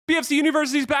BFC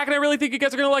University's back, and I really think you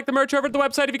guys are going to like the merch over at the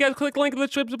website. If you guys click the link in the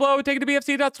description below, take it to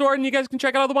bfc.store, and you guys can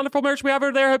check out all the wonderful merch we have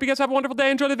over there. Hope you guys have a wonderful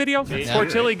day. Enjoy the video.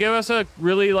 Portilli, give us a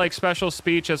really like special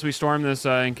speech as we storm this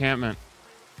encampment.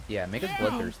 Yeah, make us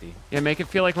bloodthirsty. Yeah, make it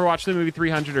feel like we're watching the movie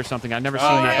 300 or something. I've never seen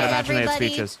that, but I imagine they had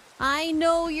speeches. I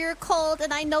know you're cold,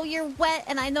 and I know you're wet,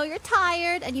 and I know you're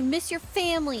tired, and you miss your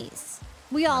families.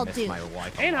 We all do. My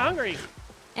wife. And hungry.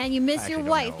 And you miss your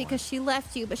wife because she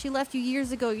left you, but she left you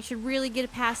years ago. You should really get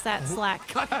past that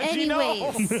slack.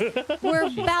 Anyways, we're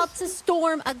about to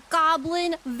storm a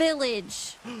goblin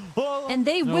village, and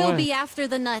they will be after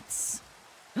the nuts.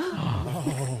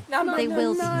 They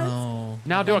will. No.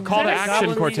 Now do a call to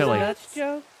action, Portilli.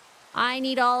 I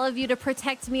need all of you to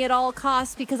protect me at all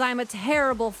costs because I'm a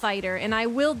terrible fighter, and I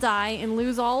will die and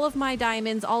lose all of my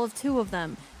diamonds, all of 2 of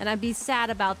them, and I'd be sad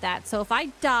about that. So if I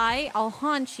die, I'll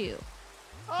haunt you.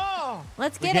 Oh,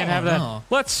 let's get it. Have that.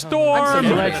 Let's storm.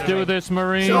 Let's do this,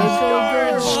 Marine.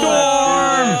 Storm.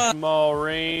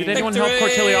 Marine. Did anyone help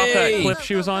Portilli off that cliff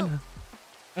she was on?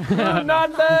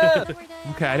 Not that.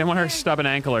 Okay, I didn't want her to stub an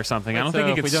ankle or something. I don't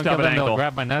think you could stub an ankle.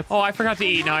 Grab my nuts. Oh, I forgot to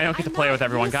eat. Now I don't get to play with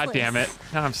everyone. God damn it.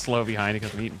 Now I'm slow behind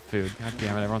because I'm eating food. God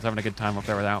damn it. Everyone's having a good time up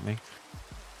there without me.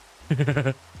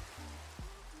 Goblin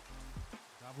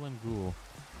ghoul.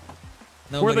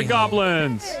 We're the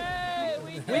goblins. Yay,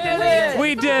 we did it.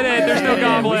 We did it. There's no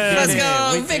goblins. Let's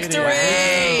go.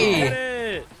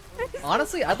 Victory.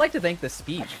 Honestly, I'd like to thank the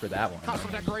speech for that one.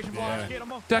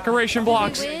 Decoration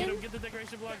blocks. Get the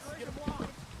decoration blocks.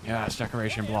 Yeah, it's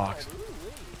decoration blocks.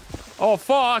 Oh,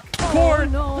 fuck. Court.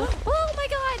 No. Oh, my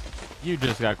God. You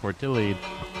just got Cortilli'd.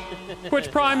 Twitch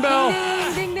Prime Bell.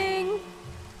 Ding, ding, ding.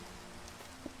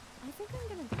 I think I'm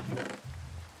going to...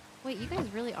 Wait, you guys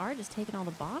really are just taking all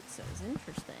the boxes.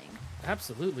 Interesting.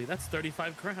 Absolutely. That's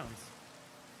 35 crowns.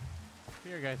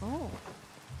 Here, guys. Oh.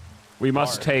 We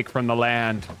must take from the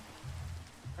land.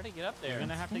 How do you get up there? You're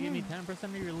gonna have to give me 10%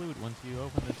 of your loot once you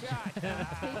open this.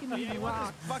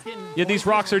 Yeah, these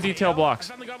rocks are detail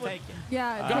blocks.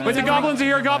 Yeah. Wait, the goblins are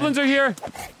here. Goblins are here.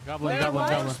 Goblin. Oh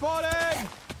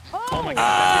my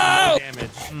God.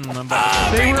 Damage.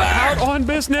 They were out on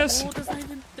business.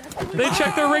 They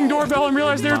checked their Ring doorbell and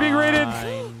realized they were being raided.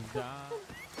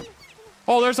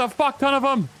 Oh, there's a fuck ton of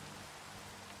them.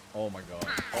 Oh my God.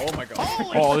 Oh my God.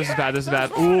 Oh, this is bad. This is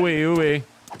bad. Ooh-wee, ooh-wee.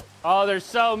 Oh, there's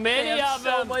so many of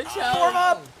them. Form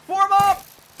up! Form up!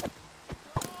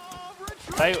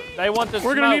 They want the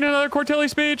We're gonna need another Cortilli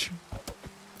speech.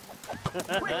 I'm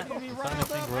starting to think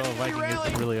Royal Viking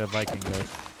isn't really a Viking, though.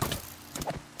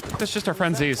 That's just our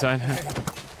friend Z, son.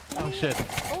 Oh shit.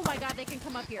 Oh my God, they can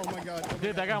come up here. Oh my God.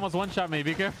 Dude, that guy almost one-shot me.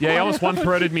 Be careful. Yeah, he almost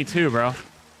one-throated me too, bro.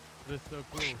 This is so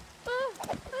cool.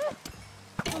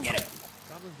 Get it.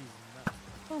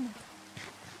 Oh my God.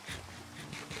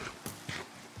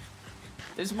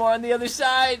 There's more on the other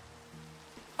side.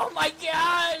 Oh my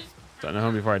gosh. Starting to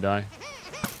home before I die.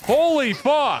 Holy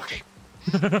fuck!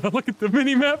 Look at the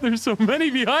mini map. There's so many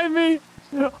behind me.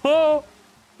 Oh.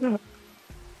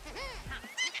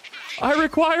 I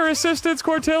require assistance,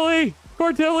 Cortilli.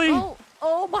 Cortilli.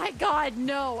 Oh my God,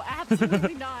 no,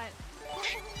 absolutely not.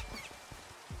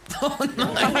 Oh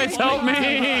no. Guys, help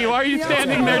me. Why are you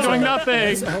standing there doing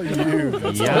nothing?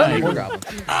 Yeah.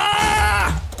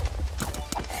 Ah!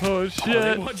 Oh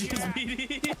shit.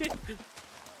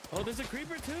 Oh, there's a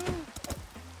creeper too.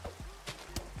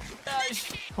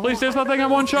 Please say something. I'm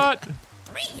one shot.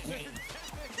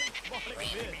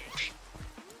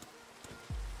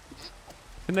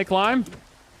 Can they climb?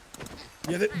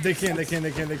 Yeah, they can.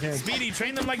 Speedy,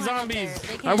 train them like zombies.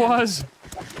 I was.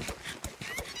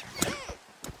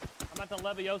 I'm at the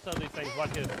Levioso these things.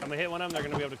 Watch this. I'm gonna hit one of them. They're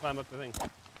gonna be able to climb up the thing.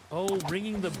 Oh,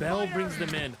 ringing the bell brings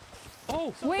them in.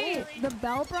 Oh, wait, the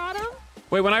bell brought him?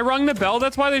 Wait, when I rung the bell,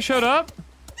 that's why they showed up?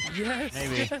 yes.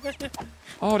 Maybe.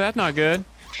 Oh, that's not good.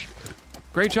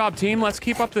 Great job, team. Let's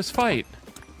keep up this fight.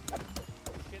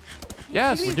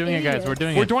 Yes. We're doing it, guys. We're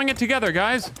doing it. We're doing it together,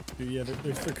 guys. Dude, yeah,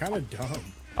 they're kind of dumb.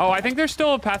 Oh, I think they're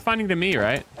still pathfinding to me,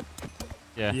 right?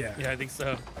 Yeah. Yeah. Yeah, I think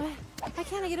so. Why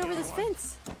can't I get over this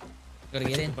fence? Gotta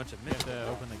get in. A bunch of myths to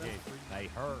open the gate. They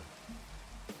hurt.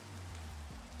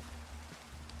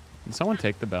 Can someone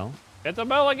take the bell? Get the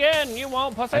bell again. You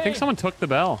won't, pussy. I think someone took the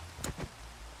bell.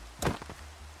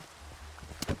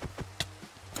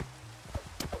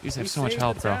 These have so much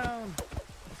health, bro.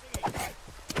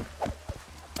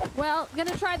 Well,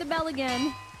 gonna try the bell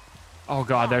again. Oh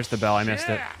god, there's the bell. I missed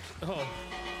it. Oh.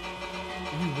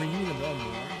 You ringing the bell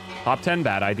more? Top 10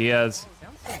 bad ideas.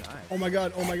 Oh my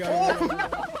god. Oh my god. Oh my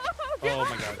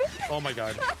god. Oh my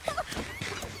god.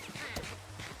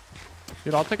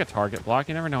 Dude, I'll take a target block.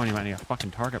 You never know when you might need a fucking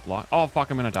target block. Oh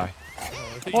fuck, I'm gonna die.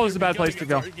 Oh Oh, this is a bad place to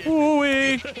go.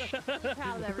 Ooh-wee.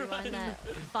 Proud of everyone that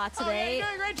fought today.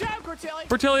 Great job, Cortelli.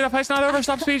 Fertility, the fight's not over.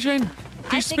 Stop speeching.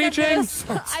 Keep speeching.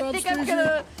 I think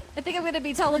I'm gonna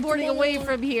be teleporting away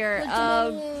from here.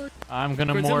 I'm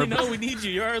gonna Cortelli, more. no, we need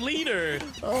you. You're our leader.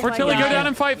 Oh Fertility, my go God. down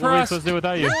and fight for What are we us. supposed to do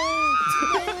without you?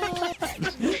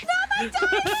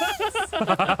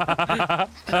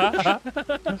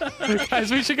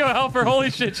 Guys, we should go help her. Holy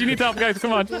shit, she needs help, guys.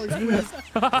 Come on.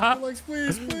 Alex,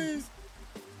 please, please.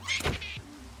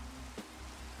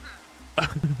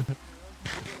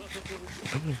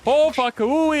 Oh, fuck.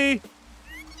 Ooh-wee.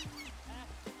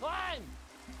 Climb.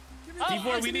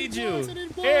 D4, we need you.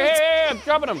 Hey, I'm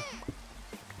dropping him.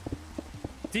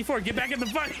 D4, get back in the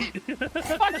fight.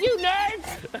 Fuck you, nerd.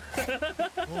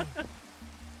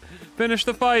 Finish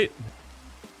the fight.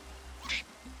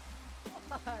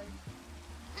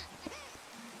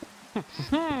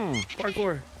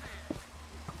 Parkour.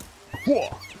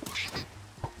 Whoa.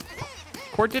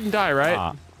 Court didn't die,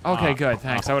 right? Okay, good.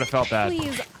 Thanks. I would have felt bad.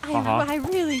 Please, I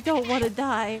really don't want to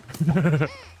die.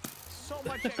 So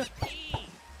much XP.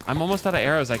 I'm almost out of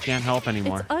arrows. I can't help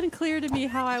anymore. It's unclear to me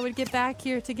how I would get back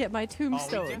here to get my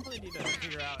tombstone. Definitely need to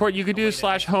figure out. Court, you could do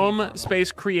 /home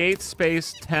space create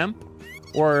space temp,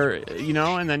 or you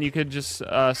know, and then you could just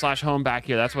 /home back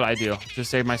here. That's what I do. Just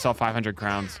save myself 500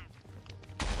 crowns.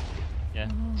 Yeah.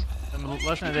 The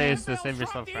lesson of the day is to save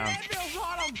yourself crowns.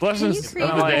 Lessons of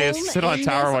the day is home sit on a in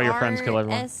tower this while your friends kill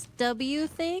everyone. SW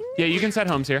thing? Yeah, you can set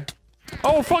homes here.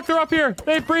 Oh fuck, they're up here.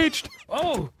 They've breached.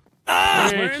 Oh.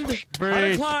 Learned how to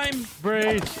Breach. climb.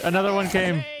 Breach. Another one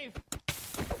came.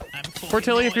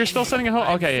 Portilli, if you're still setting a home.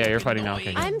 Okay, yeah, you're fighting now.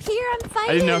 Okay. I'm here, I'm fighting.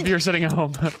 I didn't know if you were setting a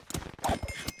home. I'm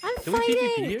Can we PvP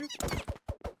fighting. here?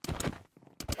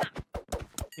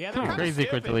 Yeah, they're You're kinda crazy,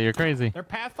 stupid. Cortelli. You're crazy. Their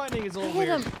pathfinding is a little Hit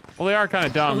weird. him. Well, they are kind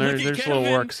of dumb. They're Look at just little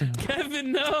Kevin. works.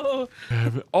 Kevin, no.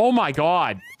 Oh my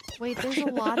god. Wait, there's a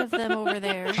lot of them over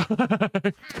there.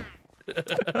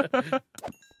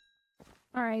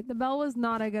 All right, the bell was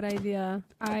not a good idea.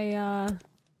 Yeah,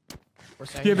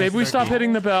 maybe we stop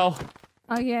hitting the bell.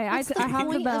 Okay, I What's the have the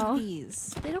point bell. of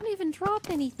these? They don't even drop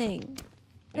anything.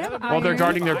 Well, they're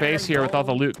guarding their base here with all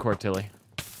the loot, Cortilli.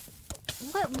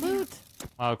 What loot?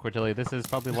 Wow, Cortelli, this is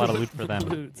probably a lot of loot for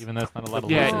them, even though it's not a lot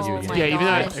of Yeah, loot for you. Oh yet. my yeah. Even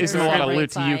though gosh, it isn't a you're lot of so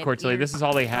loot to you, right. Cortilli. This is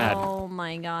all they had. Oh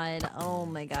my god. Oh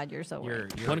my god, you're so You're,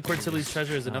 right. you're, One Cortilli's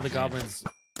treasure is another goblin's.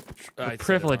 The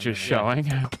privilege is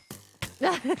showing.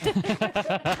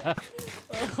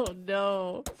 Oh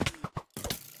no.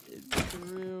 It's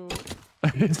true.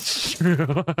 It's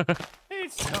true.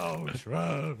 It's so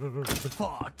true.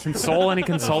 Fuck. Console any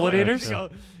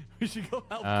consolidators? We should go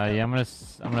help. Yeah, I'm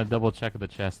gonna double check the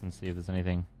chest and see if there's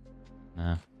anything.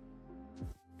 Nah.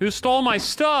 Who stole my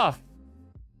stuff?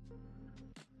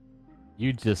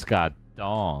 You just got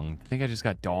donged. I think I just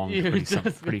got donged You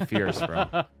just pretty fierce, bro.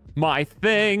 My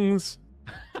things.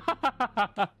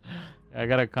 I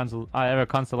got I have a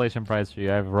consolation prize for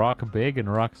you. I have rock big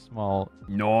and rock small.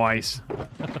 Nice.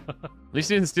 At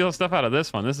least you didn't steal stuff out of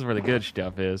this one. This is where the good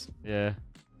stuff is. Yeah.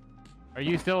 Are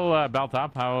you still belt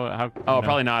up? How? Oh, you know?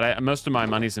 probably not. Most of my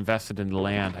money's invested in the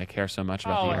land. I care so much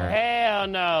about Oh, the earth. hell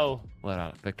no. Let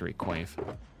out a victory quaif.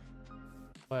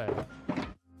 What?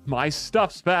 My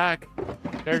stuff's back.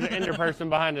 There's an ender person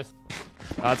behind us.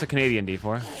 It's a Canadian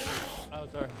D4. Oh,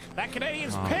 sorry. That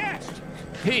Canadian's pissed.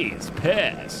 He's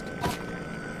pissed.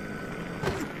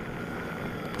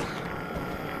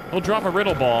 He'll drop a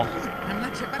riddle ball.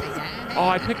 Oh,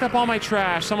 I picked up all my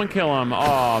trash. Someone kill him.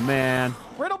 Oh, man.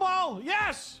 Riddle ball.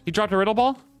 Yes. He dropped a riddle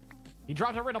ball? He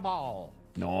dropped a riddle ball.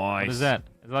 Nice. What is that?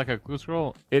 Is it like a clue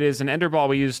scroll? It is an ender ball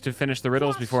we use to finish the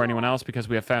riddles before anyone else because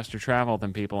we have faster travel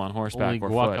than people on horseback Holy or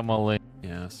foot. guacamole.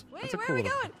 Yes. Wait, That's a where cool are we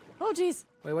little- going? Oh jeez.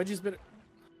 Wait, why'd you spit it?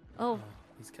 Oh,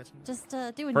 He's catching it. just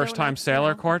doing First time donuts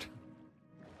sailor now. court?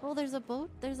 Oh, there's a boat.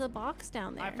 There's a box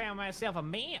down there. I found myself a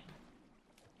map.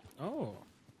 Oh.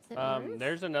 Is it yours?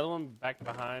 There's another one back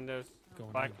behind us.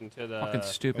 Back into the Fucking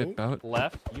stupid boat.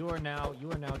 left. You are now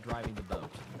driving the boat.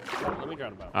 Let me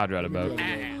drive about. I'd rather boat.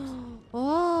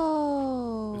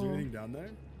 Oh. Is there anything down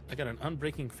there? I got an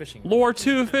unbreaking fishing. Lore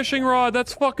 2 fishing rod.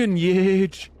 That's fucking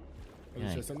huge. Oh,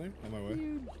 there's just something on my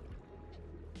way.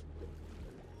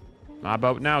 My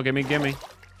boat now. Gimme, gimme.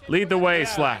 Lead the way,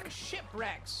 Slack.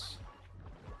 Shipwrecks.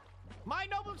 My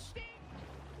noble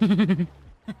steed.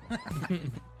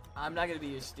 I'm not gonna be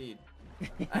your steed.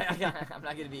 I'm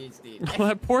not gonna be your steed.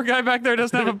 That poor guy back there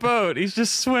doesn't have a boat. He's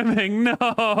just swimming.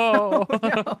 No.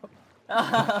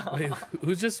 Wait,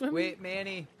 who's just swimming? Wait,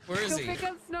 Manny, where is Go he? pick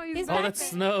up Snow. He's He's back Oh, that's there.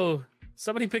 Snow.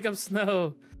 Somebody pick up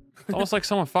Snow. It's almost like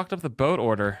someone fucked up the boat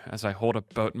order as I hold a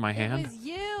boat in my It hand. was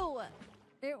you.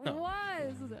 It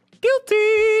was.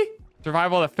 Guilty.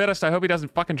 Survival of the fittest. I hope he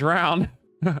doesn't fucking drown.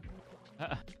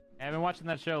 I've been watching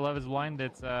that show, Love is Blind.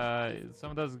 It's some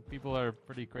of those people are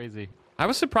pretty crazy. I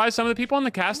was surprised some of the people on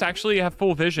the cast actually have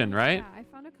full vision, right? Yeah, I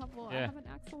found a couple. Yeah. I have an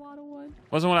axolotl one.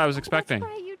 Wasn't what I was expecting.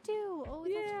 That's right, you do. Oh,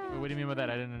 Yeah. Wait, what do you mean by that?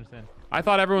 I didn't understand. I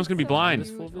thought everyone's gonna be blind.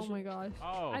 Huge. Oh my gosh.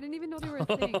 Oh. I didn't even know they were a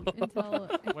thing until.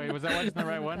 Wait, was that watching the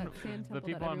right that one? sand The temple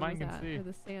people that on mine everyone can was see. at, or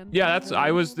the sand Yeah, that's.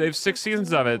 temple. They have 6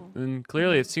 seasons of it, and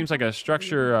clearly it seems like a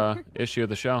structure issue of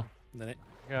the show. I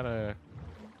got a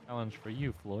challenge for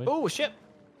you, Floyd. Oh, shit.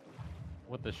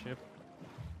 What the ship?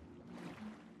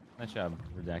 Nice job,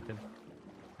 redacted.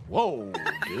 Whoa,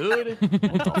 dude.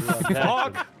 What the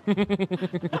fuck?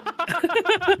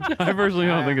 I personally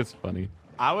don't think it's funny.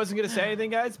 I wasn't going to say anything,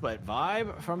 guys, but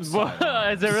vibe from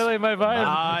sidearms. Is it really my vibe?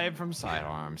 Vibe from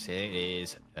sidearms. It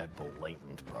is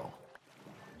blatant, bro.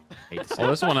 Hate to say Oh,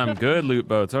 this one I'm good. Loot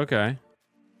boats. Okay.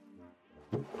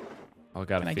 Oh,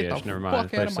 got a I get fish. the Never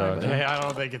mind. fuck out of my So, way? Hey, I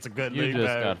don't think it's a good You league, just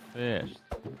man. got fished.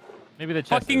 Maybe the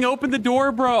chest. fucking open the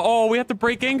door, bro. Oh, we have to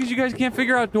break in because you guys can't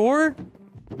figure out door.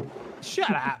 Shut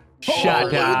up.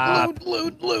 Shut up.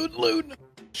 Loot.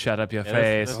 Shut up your Yeah,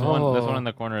 face. this one in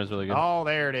the corner is really good. Oh,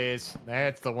 there it is.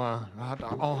 That's the one.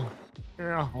 Oh,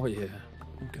 yeah. Oh yeah.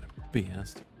 I'm gonna be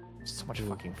asked. So much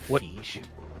fucking What? fish.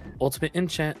 Ultimate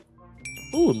enchant.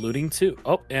 Ooh, looting too.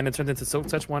 Oh, and it turned into Soak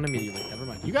Touch 1 immediately. Never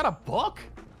mind. You got a book?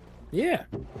 Yeah.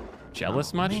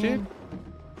 Jealous much, dude?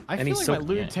 I Any feel like soap- my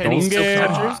loot yeah. table Any soap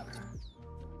sucks. touchers?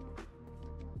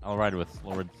 I'll ride with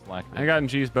Lord Slack. I got in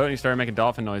G's boat and he started making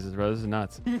dolphin noises, bro. This is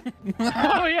nuts.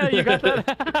 Oh yeah, you got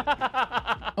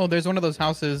that. Oh, there's one of those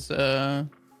houses,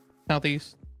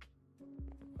 southeast.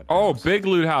 Oh, big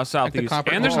loot house Like the southeast.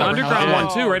 copper And there's an core underground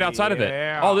house. one too, right outside of it.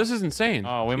 Yeah. Oh, this is insane.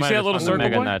 Oh, we you might see that have little found circle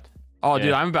Mega boy? Nut. Oh, dude,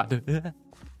 Yeah. I'm about to.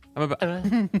 I'm about.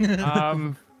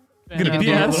 Um, Gonna be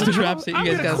Yeah, asked. little traps that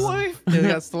you guys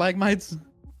got stalagmites.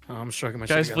 Oh, I'm stroking my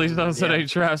Guys, shotgun. please don't set any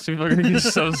traps. People are gonna get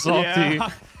so salty. Yeah.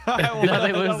 Now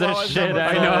they lose their shit.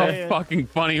 I know how fucking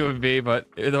funny it would be, but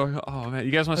oh man,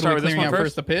 you guys want to start with this one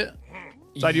first? The pit.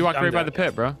 Side, you walk I'm right by down. the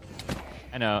pit, bro.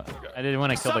 I know. I didn't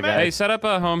want to kill the Summit! guy. Hey, set up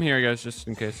a home here, guys, just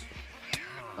in case.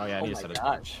 Oh, yeah, I Oh need to my set it.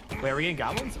 gosh. Wait, are we getting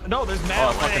goblins? No, there's Oh,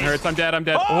 mad it fucking hurts. I'm dead. I'm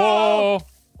dead. Oh! Oh,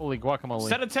 Holy guacamole.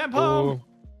 Set a temp home.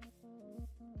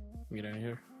 Get out of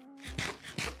here.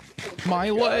 My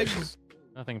legs.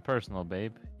 Nothing personal,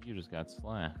 babe. You just got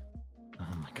slapped. Oh,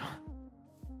 my God.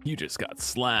 you just got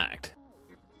slacked.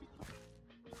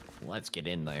 Let's get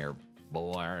in there,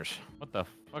 boys. What the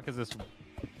fuck is this?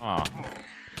 Aw.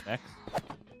 X?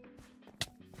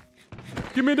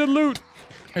 Give me the loot.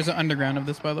 There's an underground of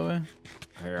this, by the way.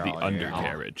 The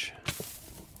undercarriage.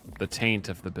 The taint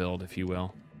of the build, if you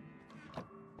will.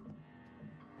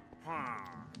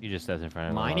 You just says in front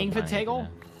of Mining Fatigal? Well,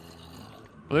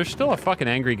 there's still a fucking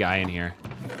angry guy in here.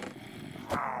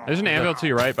 There's an anvil to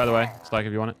your right, by the way. Slack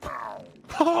if you want it.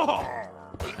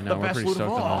 I know, we're best pretty loot of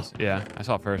stoked on all. this. Yeah, I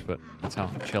saw it first, but that's how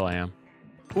chill I am.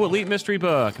 Ooh, elite mystery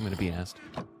book. I'm gonna be asked.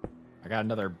 I got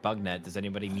another bug net. Does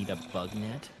anybody need a bug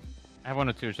net? I have one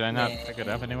or two. Should I not pick it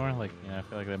up anymore? Like, you know, I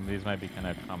feel like these might be kind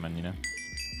of common, you know?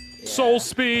 Soul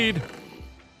speed.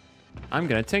 I'm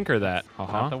gonna tinker that.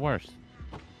 Not the worst.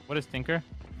 What is Tinker?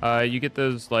 You get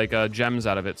those like gems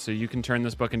out of it, so you can turn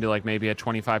this book into like maybe a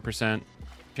 25%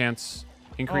 chance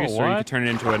increase, or you what? can turn it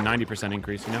into a 90%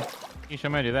 increase. You know? Can you show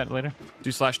me how to do that later? Do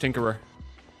 /tinkerer.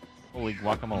 Holy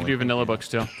guacamole. You do vanilla books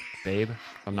too, babe.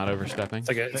 If I'm not overstepping.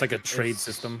 It's like a trade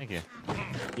system. Thank you.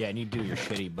 Yeah, and you do your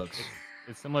shitty books.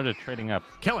 It's similar to trading up.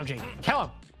 Kill him, Jake. Kill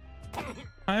him.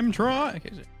 I'm trying.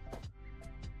 Okay,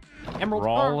 Emerald.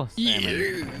 Raw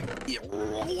salmon.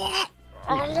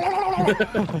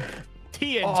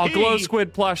 TNT. Oh, glow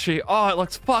squid plushie. Oh, it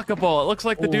looks fuckable. It looks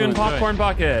like the Ooh, Dune good. popcorn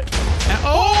bucket.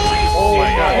 Oh my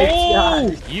god.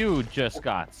 Oh! You just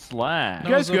got slapped.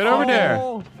 You guys good over there?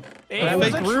 Oh, it was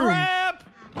a fake room. trap.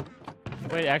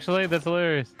 Wait, actually, that's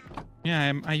hilarious.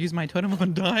 Yeah, I use my totem of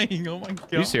undying. Oh my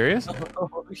god. Are you serious?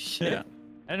 Oh shit. Yeah.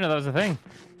 I didn't know that was a thing.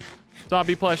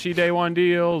 Zombie plushie day one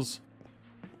deals.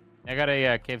 I got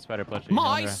a cave spider plushie.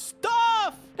 My There.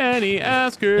 stuff. Any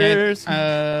askers?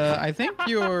 I think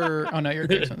you're. Oh no, your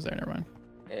Jason's there. Never mind.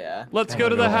 Yeah. Let's go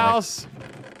to the house.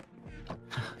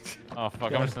 Oh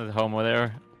fuck, I'm just at home over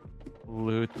there.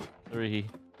 Loot 3.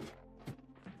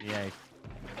 Yikes.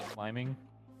 Climbing?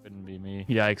 Couldn't be me.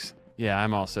 Yikes. Yeah,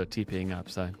 I'm also TPing up,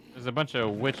 so. There's a bunch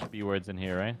of witch B words in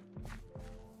here, right?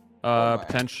 my.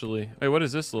 Potentially. Wait, what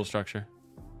is this little structure?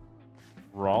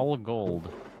 Raw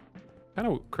gold. Kind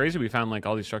of crazy we found like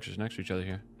all these structures next to each other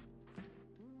here.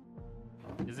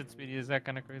 Is it, Speedy? Is that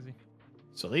kind of crazy?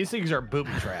 So these things are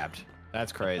booby trapped.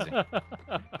 That's crazy.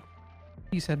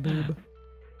 He said boob.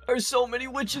 There's so many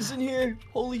witches in here.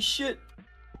 Holy shit.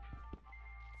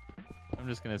 I'm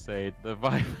just gonna say the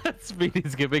vibe that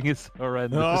Speedy's giving is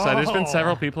horrendous. So there's been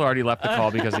several people already left the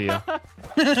call because of you.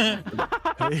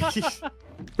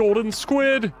 Golden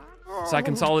squid. So I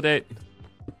consolidate.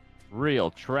 Real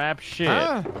trap shit.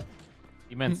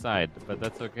 You meant side, but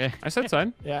that's okay. I said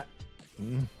side. Yeah.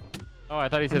 Oh, I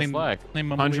thought he said slack.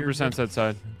 100% said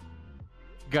side.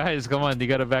 Guys, come on, you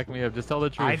gotta back me up. Just tell the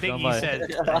truth. I think he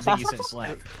said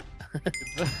slack.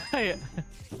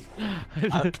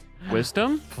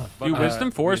 Wisdom? Dude,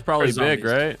 Wisdom 4 is probably big,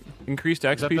 right? Increased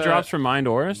XP drops from Mind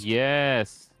Ores?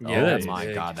 Yes. Oh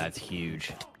my god, that's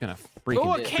huge. Gonna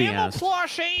freaking camel BS.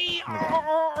 plushie!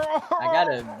 I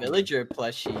got a villager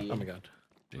plushie. Oh my god.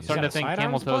 I'm starting to think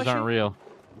camel toes aren't real.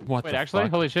 What Wait, the actually?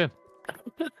 fuck? Holy shit.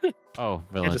 Oh,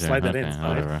 villager. just slide that okay, in,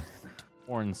 whatever.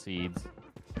 Corn seeds.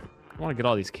 I want to get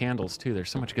all these candles too. There's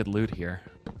so much good loot here.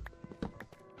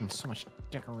 And so much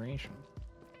decoration.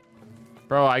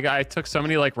 Bro, I took so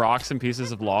many like rocks and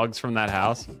pieces of logs from that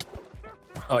house.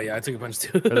 Oh yeah, I took a bunch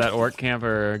too. Or that orc camp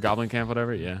or goblin camp,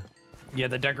 whatever. Yeah. Yeah,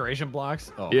 the decoration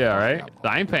blocks. Oh, Yeah, right?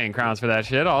 I ain't paying crowns for that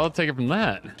shit. I'll take it from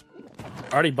that.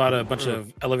 I already bought a bunch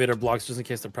of elevator blocks just in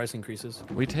case the price increases.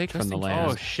 We take from the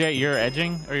land. Oh shit, you're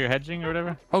edging or you're hedging or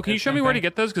whatever? Oh, can you show me where to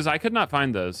get those? Because I could not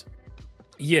find those.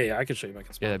 Yeah, I can show you back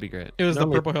in Yeah, that'd be great. It was the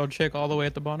purple haired chick all the way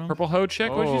at the bottom. Purple hoe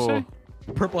chick? What'd you say?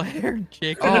 Purple haired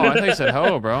chick. Oh, I thought you said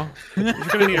hoe, bro. You're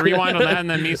gonna need to rewind on that and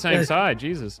then me saying side.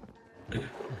 Jesus.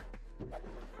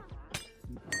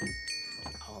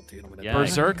 Oh, dude, Yeah.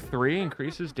 Berserk 3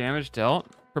 increases damage dealt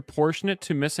proportionate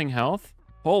to missing health.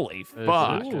 Holy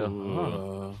fuck.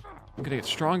 Ooh. I'm gonna get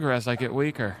stronger as I get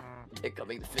weaker.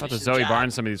 Incoming to How finish to the Zoe job.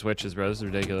 Barnes some of these witches, bro. This is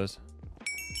ridiculous.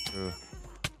 Wait,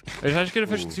 did I just get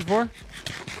efficiency 4?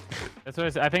 That's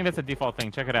what I think that's a default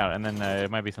thing. Check it out, and then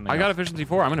it might be something I got else. efficiency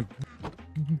 4. I'm gonna.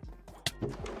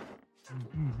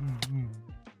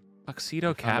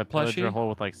 Tuxedo cat Pillager plushie. hole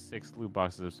with like 6 loot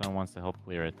boxes if someone wants to help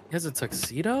clear it. He has a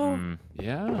tuxedo?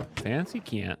 Yeah, fancy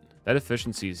can't. That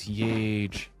efficiency is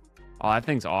huge. Oh, that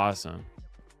thing's awesome.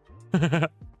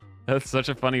 That's such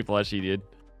a funny plushie, dude.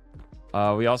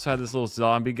 We also had this little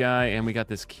zombie guy, and we got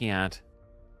this cat.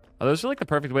 Oh, those are like the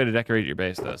perfect way to decorate your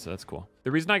base, though, so that's cool.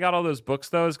 The reason I got all those books,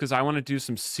 though, is because I want to do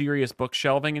some serious book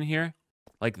shelving in here.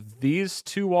 Like, these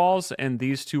 2 walls and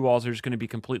these 2 walls are just going to be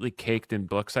completely caked in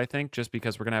books, I think, just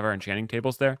because we're going to have our enchanting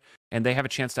tables there. And they have a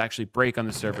chance to actually break on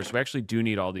the server, so we actually do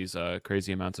need all these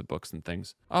crazy amounts of books and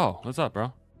things. Oh, what's up,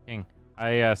 bro? King,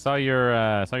 I saw your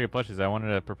plushies. I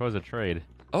wanted to propose a trade.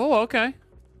 Oh, okay.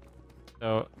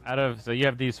 So so you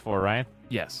have these 4, right?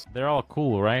 Yes. They're all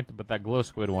cool, right? But that glow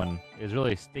squid one is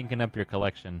really stinking up your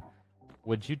collection.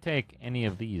 Would you take any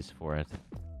of these for it?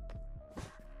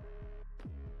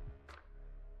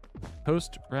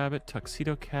 Toast rabbit,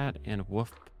 tuxedo cat, and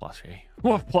wolf plushie.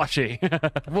 Wolf plushie.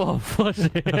 Wolf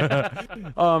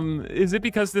plushie. Is it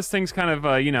because this thing's kind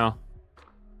of, you know?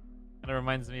 Kind of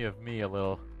reminds me of me a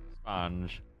little.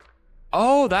 Sponge.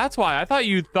 Oh, that's why. I thought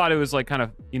you thought it was like kind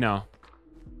of, you know.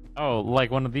 Oh,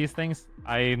 like one of these things?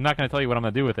 I'm not going to tell you what I'm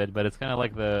going to do with it, but it's kind of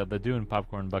like the Dune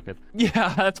popcorn bucket.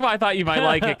 Yeah, that's why I thought you might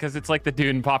like it, because it's like the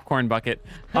Dune popcorn bucket.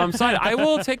 Side, I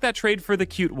will take that trade for the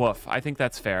cute wolf. I think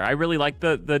that's fair. I really like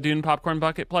the Dune popcorn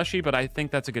bucket plushie, but I think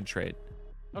that's a good trade.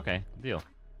 Okay, deal.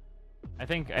 I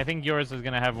think yours is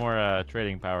going to have more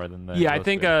trading power than the... Yeah, I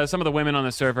think some of the women on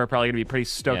the server are probably going to be pretty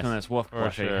stoked on this wolf for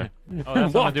plushie. sure. Oh,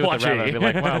 that's what I'm going to do with the rabbit. I'll be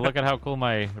like, wow, look at how cool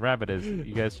my rabbit is.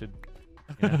 You guys should...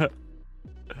 Yeah.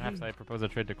 Perhaps I propose a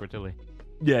trade to Cortilli.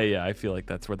 Yeah, I feel like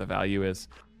that's where the value is.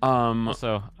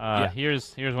 Also,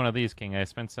 here's one of these, King. I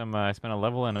spent a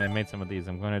level and I made some of these.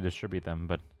 I'm going to distribute them,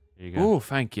 but here you go. Ooh,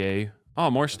 thank you. Oh,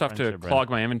 more stuff to clog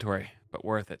my inventory, but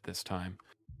worth it this time.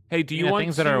 Hey, do you want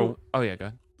things to... that are... Oh, yeah, go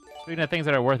ahead. Speaking of things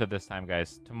that are worth it this time,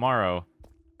 guys, tomorrow,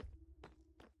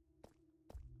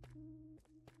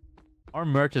 our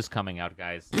merch is coming out,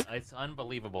 guys. It's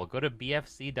unbelievable. Go to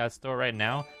bfc.store right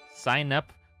now, sign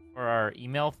up for our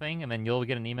email thing, and then you'll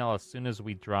get an email as soon as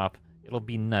we drop. It'll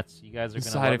be nuts. You guys are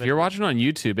going to love it. If you're watching on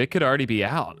YouTube, it could already be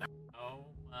out. Oh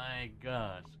my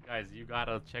gosh. Guys, you got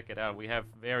to check it out. We have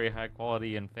very high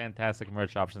quality and fantastic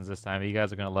merch options this time. You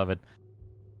guys are going to love it.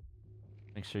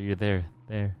 Make sure you're there.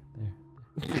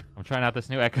 I'm trying out this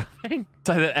new Echo thing.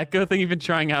 So the Echo thing you've been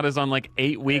trying out is on like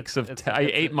 8 weeks of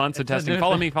 8 months of testing.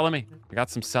 Follow me. I got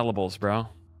some sellables, bro.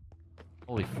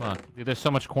 Holy fuck. Dude, there's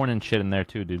so much corn and shit in there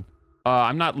too, dude.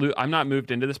 I'm not moved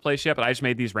into this place yet, but I just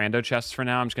made these rando chests for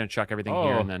now. I'm just gonna chuck everything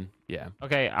here and then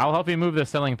Okay, I'll help you move the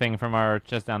selling thing from our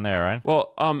chest down there, right?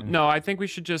 Well, no, I think we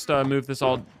should just move this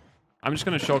all. I'm just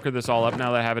gonna shulker this all up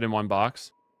now that I have it in one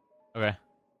box. Okay.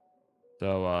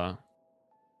 So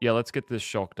Yeah, let's get this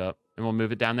shulked up, and we'll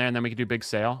move it down there, and then we can do big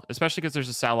sale, especially because there's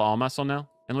a Sala all muscle now.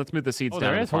 And let's move the seeds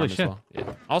down to the farm as well.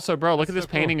 Yeah. Also, bro, look at this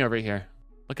painting over here.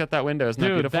 Look at that window. Isn't that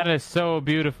beautiful? That is so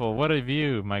beautiful. What a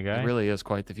view, my guy. It really is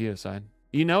quite the view side.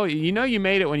 You know you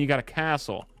made it when you got a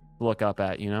castle to look up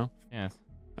at, you know? Yes.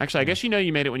 Actually, I guess you know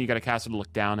you made it when you got a castle to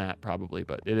look down at, probably,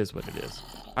 but it is what it is.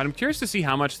 I'm curious to see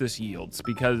how much this yields,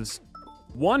 because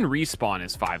one respawn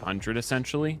is 500,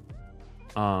 essentially.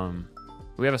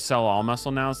 We have a sell all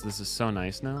muscle now, so this is so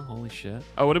nice now. Holy shit.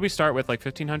 Oh, what did we start with, like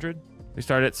 1,500? We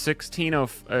started at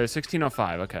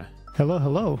 1605, okay. Hello,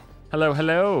 hello. Hello,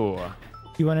 hello.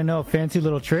 You want to know a fancy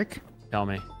little trick? Tell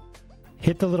me.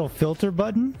 Hit the little filter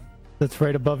button that's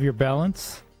right above your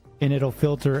balance, and it'll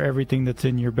filter everything that's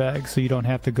in your bag, so you don't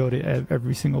have to go to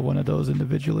every single one of those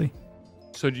individually.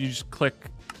 So you just click?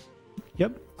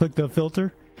 Yep, click the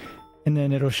filter, and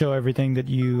then it'll show everything that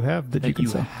you have that you can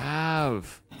sell.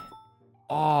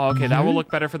 Oh, okay, that will look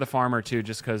better for the farmer too,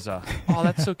 just because, oh,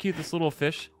 that's so cute, this little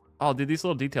fish. Oh, dude, these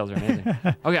little details are amazing.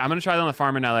 Okay, I'm going to try that on the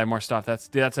farmer now that I have more stuff.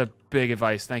 That's a big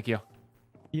advice. Thank you.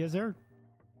 Yes, sir.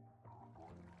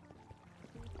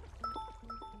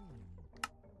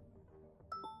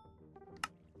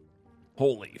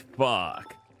 Holy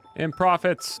fuck. In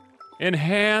profits.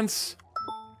 Enhance.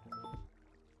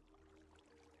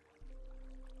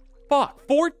 Fuck.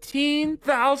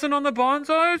 14,000 on the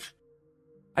bonsais?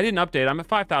 I didn't update. I'm at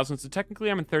 5,000, so technically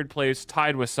I'm in third place,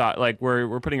 tied with like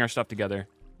we're putting our stuff together.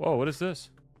 Whoa, what is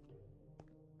this?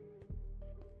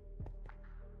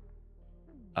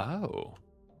 Oh.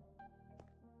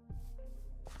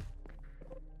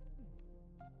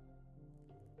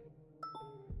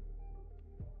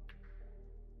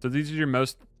 So these are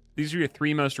your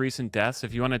 3 most recent deaths.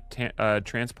 If you want to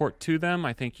transport to them,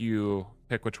 I think you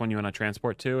pick which one you want to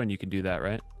transport to, and you can do that,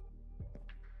 right?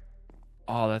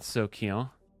 Oh, that's so cute.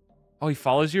 Oh, he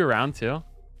follows you around too?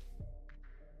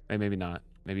 Maybe not.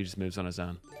 Maybe he just moves on his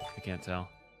own. I can't tell.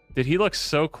 Dude, he looks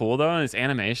so cool though, and his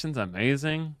animation's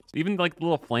amazing. Even like the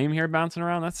little flame here bouncing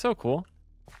around, that's so cool.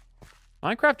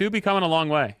 Minecraft do be coming a long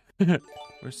way.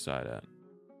 Where's side at?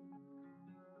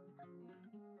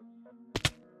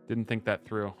 Didn't think that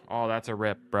through. Oh, that's a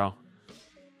rip, bro.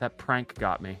 That prank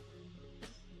got me.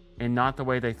 And not the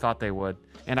way they thought they would.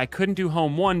 And I couldn't do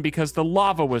home 1 because the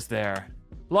lava was there.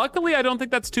 Luckily, I don't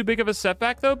think that's too big of a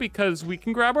setback, though, because we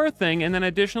can grab our thing. And then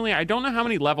additionally, I don't know how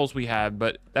many levels we have,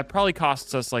 but that probably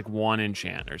costs us like 1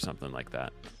 enchant or something like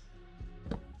that.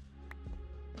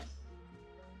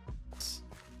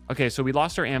 Okay, so we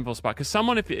lost our anvil spot. Because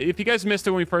someone, if you guys missed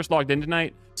it when we first logged in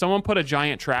tonight, someone put a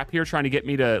giant trap here trying to get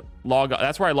me to log.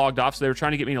 That's where I logged off, so they were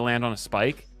trying to get me to land on a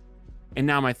spike. And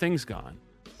now my thing's gone.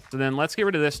 So then let's get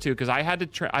rid of this, too, because I had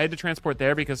to transport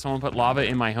there because someone put lava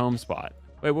in my home spot.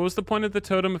 Wait, what was the point of the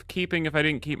totem of keeping if I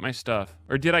didn't keep my stuff?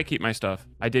 Or did I keep my stuff?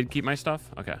 I did keep my stuff?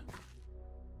 Okay.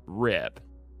 Rip.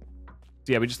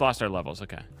 So yeah, we just lost our levels.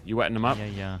 Okay. You wetting them up?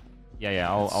 Yeah.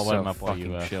 I'll wet them up while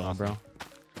you chill, bro.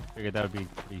 Figured that would be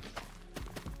pretty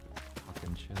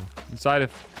fucking chill. Inside,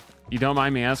 if you don't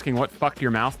mind me asking, what fucked your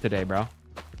mouth today, bro?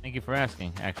 Thank you for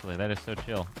asking. Actually, that is so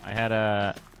chill. I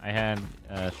had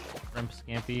shrimp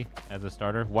scampi as a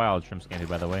starter. Wild shrimp scampi,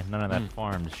 by the way. None of that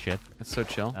farmed shit. That's so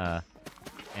chill.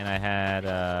 And I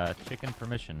had chicken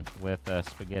permission with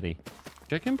spaghetti.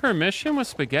 Chicken permission with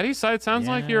spaghetti? Side sounds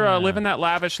like you're living that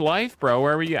lavish life, bro.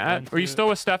 Where were you at? Were you still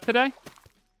with Steph today?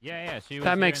 Yeah. She was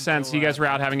that makes sense. You guys were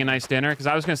out having a nice dinner, because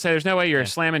I was gonna say there's no way you're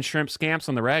slamming shrimp scamps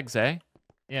on the regs, eh?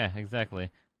 Yeah,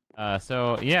 exactly.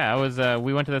 So yeah, I was.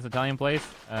 We went to this Italian place.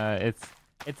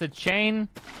 It's a chain,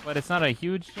 but it's not a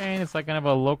huge chain. It's like kind of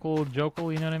a local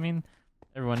jokel. You know what I mean?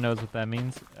 Everyone knows what that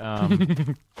means.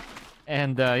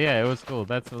 And yeah, it was cool.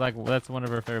 That's one of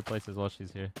her favorite places while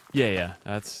she's here. Yeah,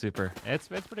 that's super. It's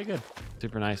pretty good.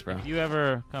 Super nice, bro. If you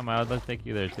ever come out, let's take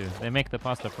you there too. They make the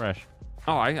pasta fresh.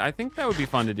 Oh, I think that would be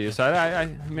fun to do. So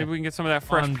maybe we can get some of that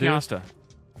fresh pasta.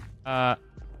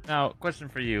 Now, question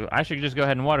for you. I should just go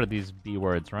ahead and water these B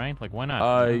words, right? Like, why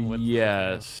not?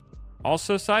 Yes.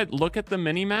 Also, Side, look at the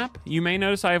mini-map. You may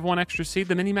notice I have 1 extra seed.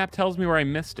 The mini-map tells me where I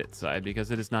missed it, Side, because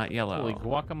it is not yellow. Holy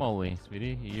guacamole,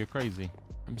 sweetie. You're crazy.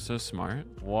 I'm so smart.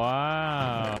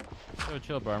 Wow. So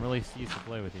chill, bro. I'm really used to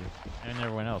play with you. And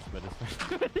everyone else, but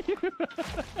especially with you.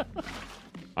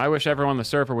 I wish everyone on the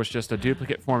server was just a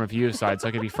duplicate form of you, Side, so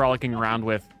I could be frolicking around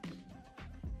with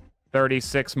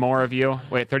 36 more of you.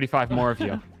 Wait, 35 more of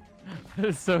you.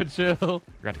 It's so chill.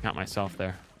 Forgot to count myself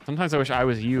there. Sometimes I wish I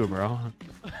was you, bro.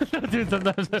 Dude,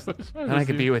 sometimes I wish I was Then I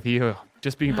could be with you,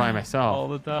 just being by myself. All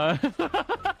the time.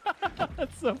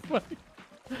 That's so funny.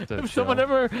 So if someone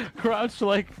ever crouched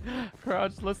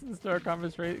crowd listens to our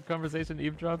conversation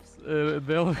eavesdrops,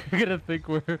 they're gonna think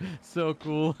we're so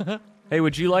cool. Hey,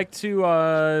 would you like to,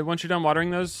 once you're done watering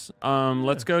those,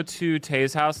 let's go to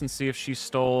Tay's house and see if she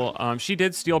stole, she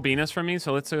did steal Venus from me,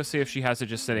 so let's go see if she has it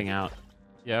just sitting out.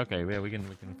 Yeah, okay, yeah, we can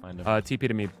find him. TP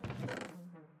to me.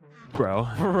 Bro.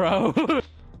 Bro.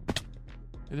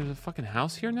 There's a fucking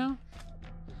house here now?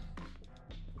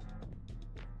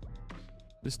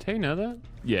 Does Tay know that?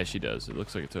 Yeah, she does. It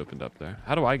looks like it's opened up there.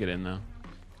 How do I get in, though?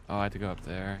 Oh, I have to go up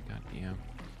there. God damn.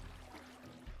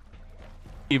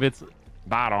 It's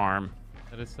bot arm.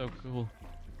 That is so cool.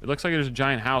 It looks like there's a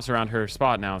giant house around her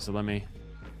spot now, so let me...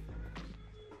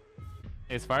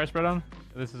 Hey, is fire spread on?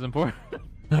 This is important.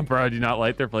 Bro, do not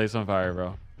light their place on fire,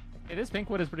 bro. Hey, this pink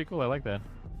wood is pretty cool. I like that.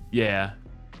 Yeah.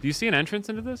 Do you see an entrance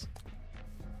into this?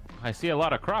 I see a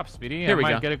lot of crops, Speedy. Here we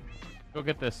might go. Go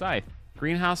get the scythe.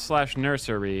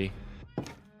 Greenhouse/nursery.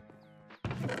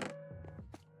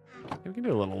 We can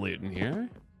do a little loot in here.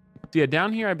 So yeah,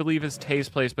 down here I believe is Tay's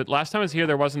place, but last time I was here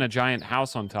there wasn't a giant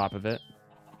house on top of it.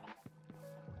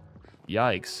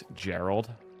 Yikes, Gerald.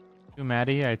 You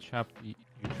Maddie, I chopped your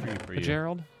tree for you.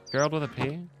 Gerald? Gerald with a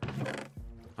P?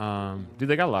 Dude,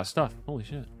 they got a lot of stuff. Holy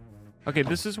shit. Okay,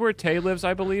 this is where Tay lives,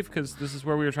 I believe, because this is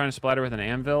where we were trying to splatter with an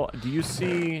anvil. Do you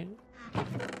see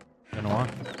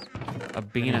a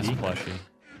Venus plushie?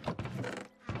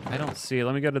 I don't see it.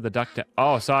 Let me go to the duck.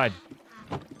 Oh, side.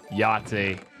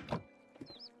 Yahtzee.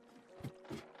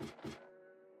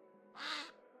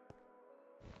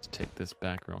 Let's take this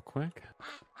back real quick.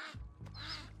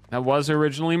 That was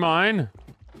originally mine.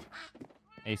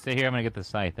 Hey, stay here. I'm gonna get the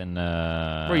scythe and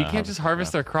Bro, you can't just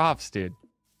harvest their crops, dude.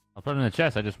 I'll put it in the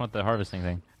chest. I just want the harvesting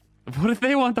thing. What if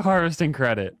they want the harvesting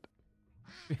credit?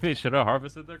 They should have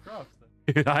harvested their crops.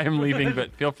 Dude, I am leaving,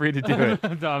 but feel free to do it.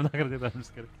 No, I'm not gonna do that. I'm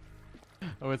just kidding.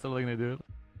 Oh, wait, something gonna do it.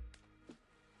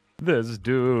 This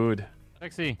dude.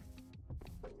 Bexy.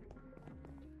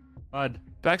 Bud.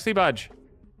 Bexy Budge.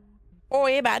 Oh,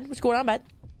 hey, bud. What's going on, bud?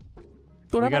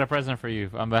 We got a present for you.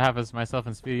 On behalf of myself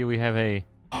and Speedy, we have a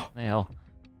nail.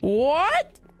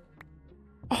 What?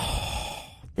 Oh,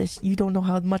 this, you don't know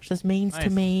how much this means to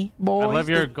me, boys. I love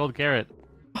your gold carrot.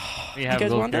 We have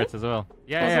gold carrots as well.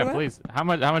 Yeah, please. How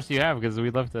much do you have? Because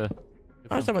we'd love to.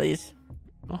 Some of these.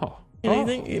 Oh. You know,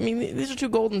 I mean, these are too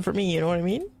golden for me. You know what I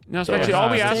mean? No, so all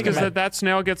we ask is that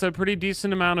snail gets a pretty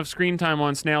decent amount of screen time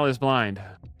when snail is blind.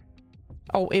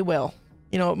 Oh, it will.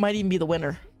 You know, it might even be the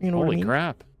winner. You know what I mean? Holy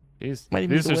crap. These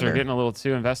users are getting a little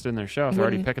too invested in their show. If they're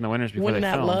already picking the winners before they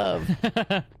film. Love.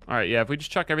 All right, yeah. If we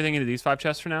just chuck everything into these 5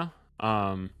 chests for now.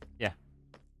 Yeah.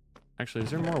 Actually,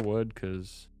 is there more wood?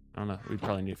 Because I don't know. We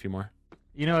probably need a few more.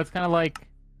 You know, it's kind of like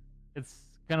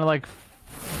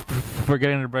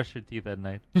forgetting to brush your teeth at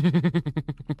night.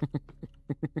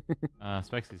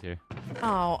 Spexy's here.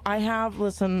 Oh, I have.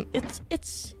 Listen, this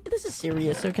is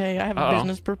serious. Okay, I have a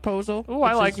business proposal. Oh,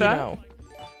 I like that.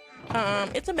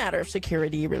 It's a matter of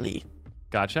security, really.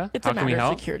 Gotcha. It's a matter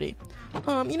of security.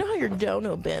 You know how your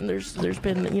dono bin? There's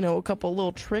been a couple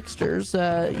little tricksters,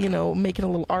 making a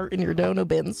little art in your dono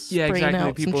bins, spraying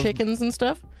out some chickens and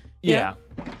stuff. Yeah.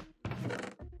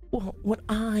 Well, what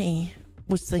I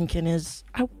was thinking is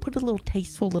I would put a little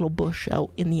tasteful little bush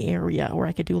out in the area where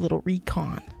I could do a little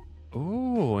recon.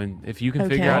 Ooh, and if you can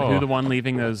figure out who the one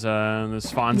leaving those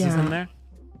fawns is in there.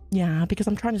 Yeah, because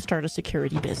I'm trying to start a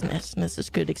security business, and this is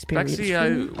good experience.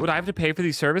 Bexy, would I have to pay for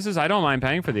these services? I don't mind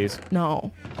paying for these.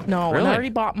 No. Really? And I already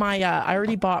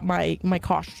bought my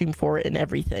costume for it and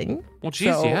everything. Well,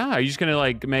 geez, yeah. Are you just gonna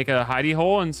like make a hidey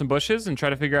hole in some bushes and try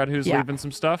to figure out who's leaving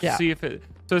some stuff? Yeah. See if it.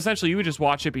 So essentially, you would just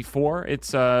watch it before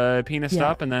it's penised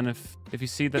up, and then if you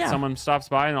see that someone stops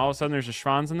by and all of a sudden there's a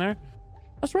schwanz in there.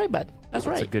 That's right, bud. That's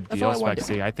right. That's a good deal,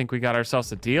 Spexy. I think we got ourselves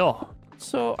a deal.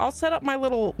 So I'll set up my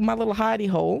little hidey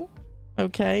hole,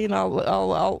 okay, and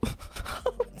I'll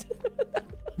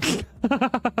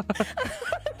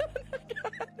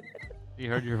You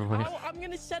heard your voice. I'm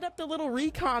gonna set up the little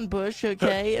recon bush,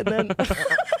 okay, and then.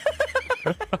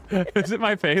 Is it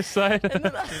my face side? I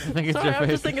think it's your I was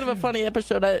just thinking of a funny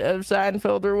episode of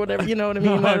Seinfeld or whatever. You know what I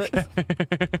mean?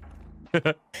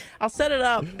 Okay. I'll set it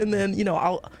up, and then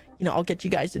I'll get you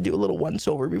guys to do a little once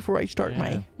over before I start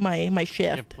my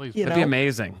shift. That'd be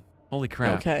amazing. Holy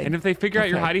crap. Okay. And if they figure out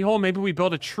your hidey hole, maybe we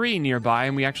build a tree nearby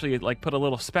and we actually like put a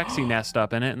little Spexy nest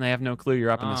up in it and they have no clue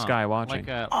you're up in the sky watching. Like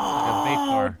a bait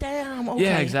bar. Damn. Okay.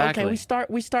 Yeah, exactly. Okay,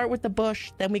 we start with the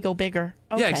bush, then we go bigger.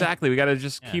 Okay. Yeah, exactly. We got to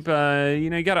just keep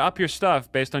you got to up your stuff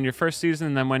based on your first season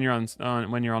and then when you're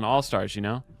on All Stars,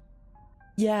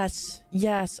 Yes.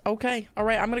 Okay. All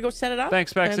right. I'm gonna go set it up.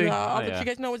 Thanks, Spexy. And, I'll let you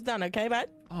guys know it's done. Okay, bud?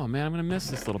 Oh man, I'm gonna miss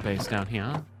this little base down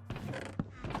here.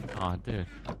 Oh, dude.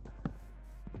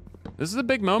 This is a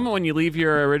big moment when you leave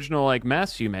your original like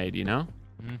mess you made, you know?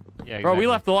 Yeah, exactly. Bro, we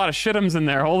left a lot of shit'ems in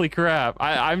there. Holy crap.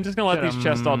 I'm just gonna let these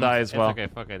chests all die as well. It's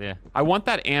okay, fuck it, yeah. I want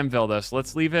that anvil though, so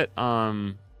let's leave it,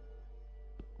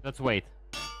 Let's wait.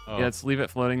 Oh. Yeah, let's leave it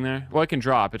floating there. Well, it can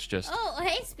drop, it's just... Oh,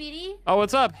 hey, Speedy. Oh,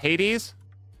 what's up, Hades?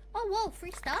 Oh, whoa,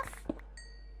 free stuff?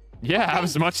 Yeah, have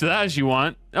as much of that as you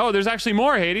want. Oh, there's actually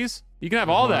more, Hades. You can have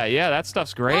all that. Yeah, that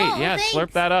stuff's great. Oh, yeah, thanks.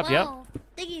 slurp that up, Wow.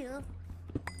 Thank you.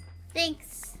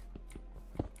 Thanks.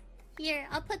 Here,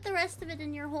 I'll put the rest of it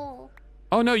in your hole.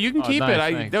 Oh, no, you can keep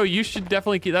nice, it. No, you should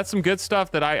definitely keep... That's some good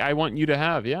stuff that I want you to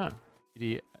have, yeah.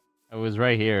 I was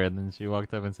right here, and then she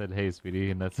walked up and said, "Hey,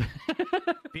 sweetie," and that's.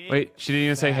 Wait, she didn't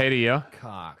even say hey to you.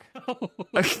 Cock.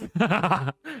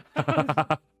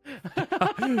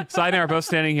 Side and I are both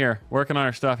standing here working on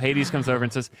our stuff. Hades comes over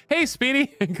and says, "Hey,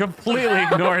 Speedy," and completely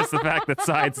ignores the fact that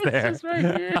Side's there.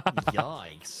 Right here.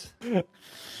 Yikes.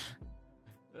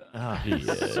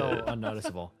 So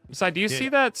unnoticeable. Side, do you see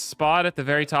that spot at the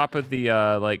very top of the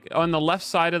like on the left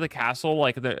side of the castle?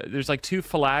 Like there's like 2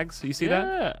 flags. You see that?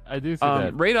 Yeah, I do see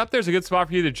that. Right up there's a good spot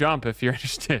for you to jump if you're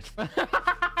interested.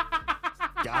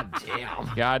 God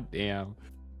damn. God damn.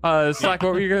 Slack,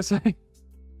 what were you gonna say?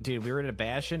 Dude, we were at a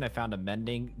bastion. I found a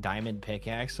mending diamond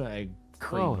pickaxe. So I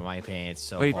creamed my pants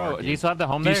so Wait, hard. Do you still have the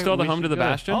home Do you there? still have the We home to should the go.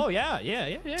 bastion? Oh yeah.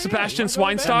 Sebastian You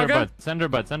wanna go to Schweinsteiger? Send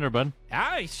her bud.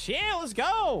 Ah, shit, let's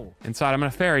go. Inside, I'm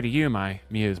gonna ferry to you, my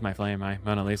muse, my flame, my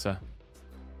Mona Lisa.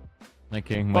 My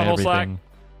king, my Butthole Slack. everything.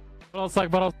 Butthole Slack,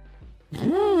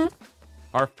 butthole.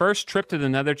 Our first trip to the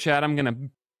Nether, chat. I'm gonna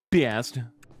best.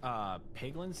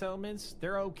 Piglin settlements,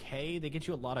 they're okay. They get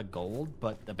you a lot of gold,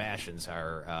 but the bastions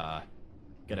are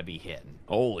gonna be hitting.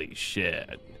 Holy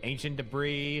shit. Ancient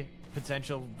debris,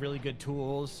 potential really good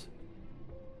tools.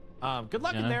 Good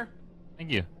luck in there.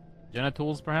 Thank you. Jenna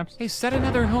tools, perhaps? Hey, set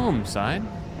another home, Side.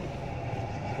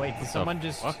 Wait, did someone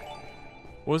just... What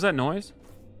was that noise?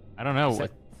 I don't know.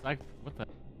 Set- What the...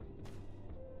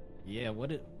 Yeah,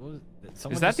 what was...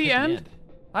 Someone Is that just the hit end?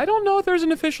 I don't know if there's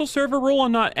an official server rule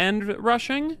on not end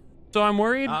rushing, so I'm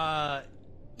worried.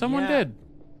 Someone did.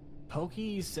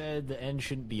 Pokey said the end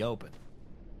shouldn't be open.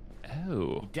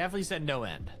 Oh. He definitely said no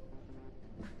end.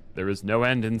 There is no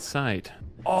end in sight.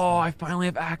 Oh, I finally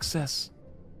have access.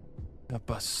 The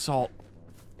basalt.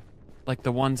 Like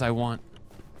the ones I want.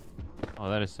 Oh,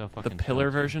 that is so fucking... The pillar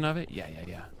version of it? Yeah.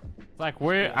 It's like,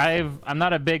 I'm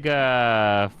not a big,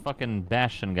 fucking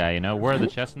bastion guy, you know? Where are the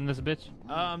chests in this bitch?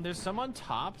 There's some on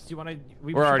tops. Do you want to...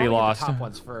 We're already lost. The top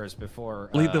ones first before...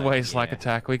 Lead the way, Slack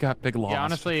Attack. We got big lost. Yeah,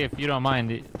 honestly, if you don't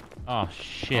mind... Oh,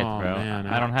 shit, Oh, bro. man,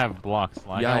 I don't have blocks.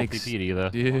 Like, I don't Yikes, TP to you, though.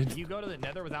 dude. You go to the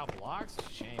nether without blocks?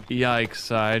 Shame. Yikes,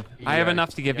 Side. I have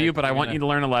enough to give you, but I want you to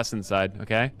learn a lesson, Side,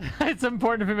 okay? It's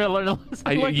important for me to learn a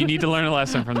lesson. You need to learn a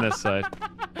lesson from this side.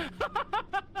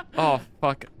 Oh,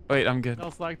 fuck. Wait, I'm good. No,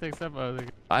 Slack takes up.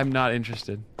 I'm not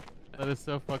interested. That is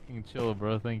so fucking chill,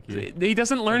 bro. Thank you. He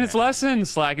doesn't learn his lessons,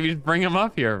 Slack, if you just bring him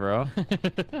up here, bro.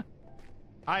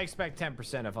 I expect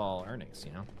 10% of all earnings,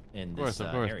 you know, in this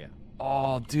of course. area.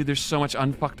 Oh, dude, there's so much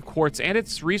unfucked quartz. And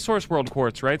it's Resource World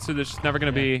quartz, right? So there's just never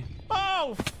going to be...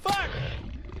 Oh, fuck!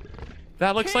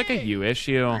 That looks like a you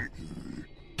issue.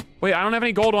 Wait, I don't have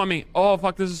any gold on me. Oh,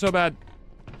 fuck, this is so bad.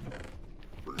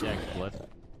 Yeah, bless.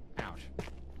 Ouch.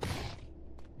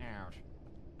 Ouch.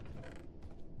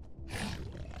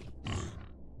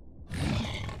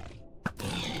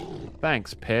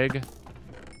 Thanks, pig.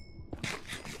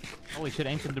 Holy shit,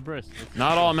 ancient debris.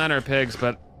 Not all men are pigs,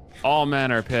 but all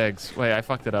men are pigs. Wait, I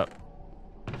fucked it up.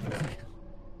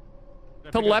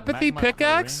 Telepathy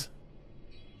pickaxe?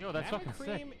 Yo, that's fucking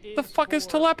sick. The fuck is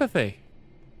telepathy?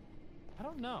 I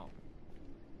don't know.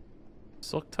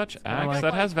 Silk touch axe?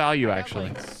 That has value, actually.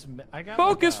 Focus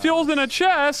Focus fuel's in a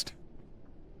chest!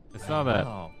 I saw that.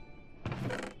 Oh.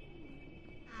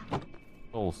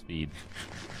 Full speed.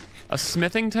 A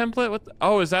smithing template? What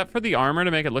oh, is that for the armor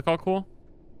to make it look all cool?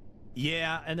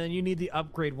 Yeah, and then you need the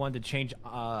upgrade one to change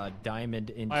diamond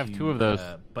into... I have 2 of those.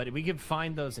 But we can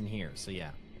find those in here, so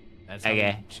yeah. That's how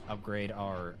Okay. we upgrade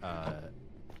our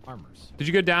armors. Did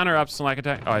you go down or up, Slack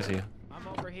Attack? Oh, I see you. I'm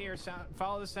over here.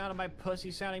 Follow the sound of my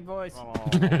pussy-sounding voice.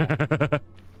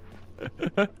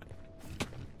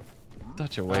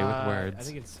 Such a way with words. I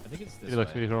think it's this Speedy, look,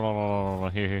 way. Speedy,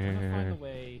 here. Find the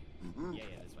way. Yeah,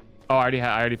 this way. Oh, I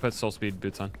already put soul speed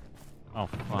boots on. Oh,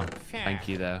 fuck. Thank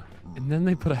you, though. And then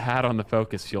they put a hat on the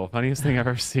focus fuel. Funniest thing I've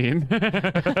ever seen. Yeah,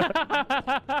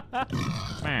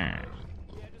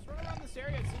 just run around this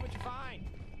area and see what you find.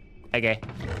 Okay.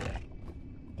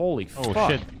 Holy Oh,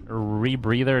 fuck. shit. A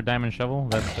rebreather diamond shovel?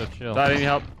 That's so chill. Does that need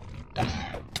help?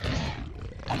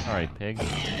 Alright, pig.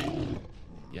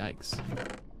 Yikes.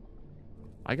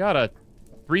 I got a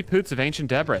 3 poots of ancient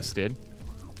debris, dude.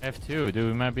 F2, dude.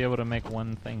 We might be able to make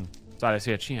one thing. Thought I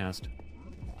see it. She asked.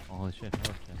 Holy shit.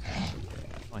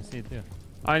 Oh, I see it too.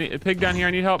 I need a pig down here.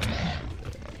 I need help.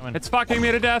 It's fucking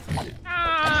me to death.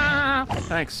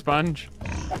 Thanks, Sponge.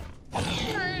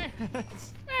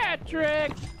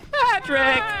 Patrick.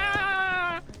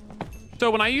 So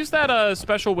when I use that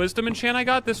special wisdom enchant I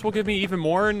got, this will give me even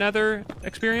more nether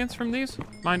experience from these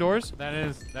mine ores. That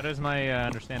is my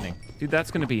understanding. Dude, that's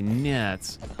gonna be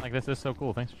nuts. Like, this is so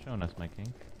cool. Thanks for showing us, my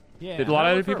king. Yeah. Did a lot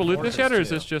of other people loot this yet, or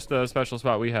is this just a special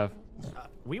spot we have?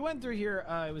 We went through here.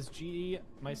 It was GD,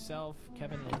 myself,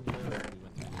 Kevin, and we went through this.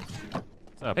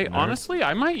 Up, Hey, nerd? honestly,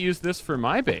 I might use this for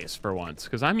my base for once,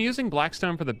 because I'm using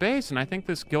Blackstone for the base, and I think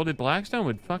this gilded Blackstone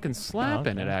would fucking slap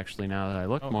in it, actually, now that I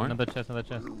look more. Another chest, another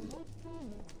chest.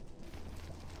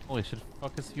 Holy shit,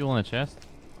 FocusFuel in a chest?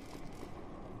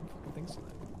 I think so.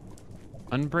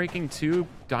 Unbreaking 2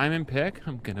 diamond pick?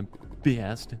 I'm gonna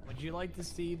best. Would you like to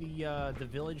see the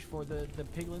village for the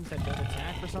piglins that don't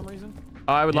attack for some reason?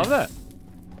 I would love that.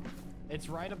 It's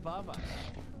right above us.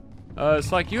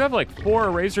 It's like you have like 4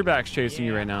 Razorbacks chasing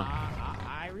you right now.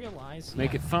 I realize.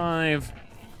 Make it 5.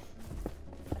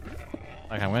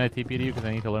 Like, I'm gonna TP to you because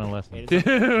I need to learn a lesson.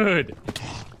 Dude!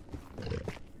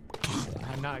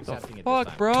 I'm not accepting it.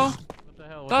 Fuck, bro. What the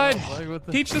hell?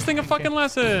 What Teach this thing a fucking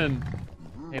lesson.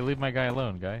 Hey, leave my guy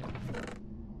alone, guy.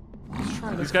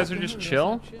 These guys are just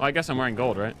chill? Oh, I guess I'm wearing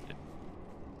gold, right?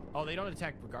 Oh, they don't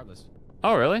attack regardless.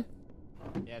 Oh, really?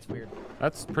 Yeah, it's weird.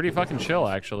 That's pretty fucking chill,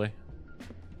 actually.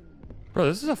 Bro,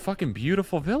 this is a fucking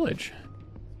beautiful village.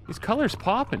 These colors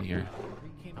pop in here.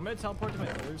 I'm gonna teleport to my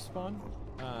other spawn,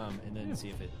 and then see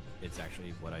if it's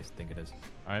actually what I think it is.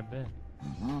 I bet.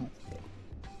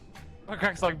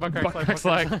 Buckcrack's like, bro,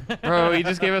 he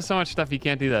just gave us so much stuff. You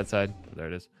can't do that side. There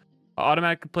it is.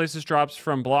 Automatic places drops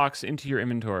from blocks into your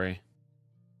inventory.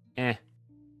 Not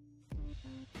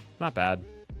bad.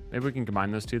 Maybe we can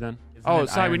combine those two then. Oh,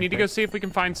 sorry, we need to go see if we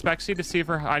can find Spexy to see if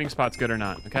her hiding spot's good or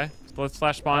not, okay? So let's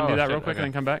slash spawn, do that real quick, and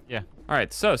then come back. Yeah. All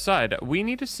right, so, Side, we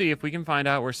need to see if we can find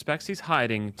out where Spexy's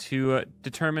hiding to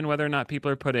determine whether or not people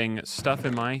are putting stuff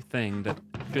in my thing that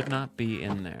should not be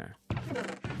in there.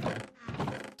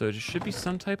 So there should be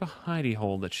some type of hidey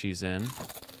hole that she's in.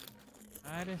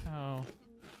 Hidey hole.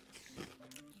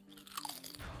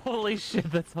 Holy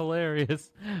shit, that's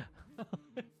hilarious.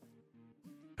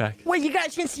 Back. Wait, you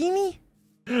guys can see me?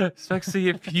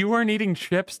 Spexy, if you weren't eating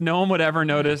chips, no one would ever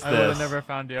notice this. I would have never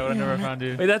found you. I would have never found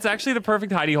you. Wait, that's actually the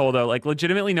perfect hidey hole, though. Like,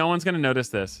 legitimately, no one's gonna notice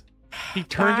this. He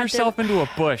turned herself into a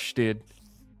bush, dude.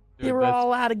 They were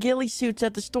all out of ghillie suits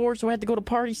at the store, so I had to go to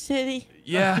Party City.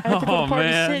 Yeah, I had to go to Party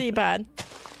man. City, bud.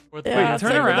 Wait,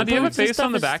 turn around. Do you have a face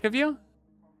on the back of you?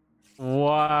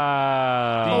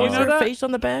 Wow. Do you know there that? a face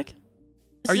on the back?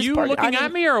 Are you looking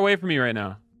at me or away from me right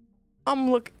now?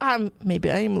 Maybe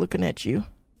I am looking at you.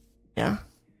 Yeah.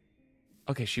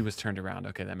 Okay, she was turned around.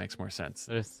 Okay, that makes more sense.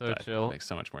 That is so chill. Makes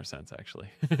so much more sense, actually.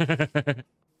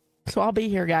 So I'll be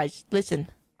here, guys. Listen,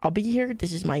 I'll be here.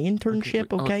 This is my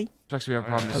internship, okay? Actually, we have a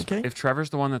problem. Okay. If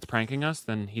Trevor's the one that's pranking us,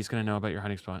 then he's gonna know about your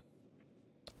hiding spot.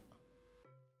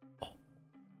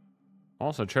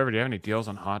 Also, Trevor, do you have any deals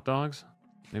on hot dogs?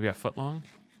 Maybe a foot long?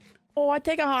 Oh, I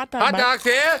take a hot dog. Hot dogs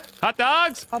here! Hot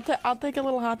dogs! I'll take a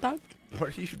little hot dog.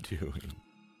 What are you doing?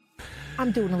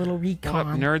 I'm doing a little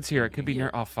recon. Nerds here. It could be nerd.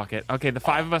 Oh, fuck it. Okay, the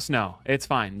 5 of us know. It's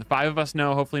fine. The 5 of us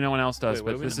know. Hopefully no one else does,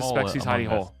 but this is Spexy's hidey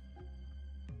hole.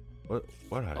 What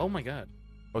hidey? Oh my god.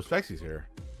 Oh, Spexy's here.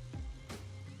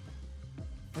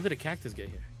 When did a cactus get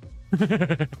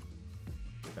here?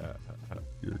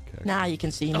 Now you can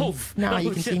see me. Oh, now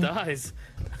you can see me. The eyes.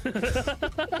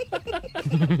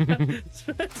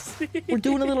 We're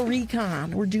doing a little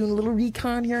recon. We're doing a little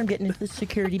recon here. I'm getting into the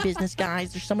security business,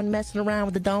 guys. There's someone messing around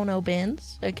with the dono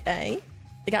bins. Okay.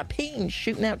 They got pings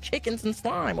shooting out chickens and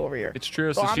slime over here. It's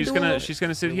true. So she's gonna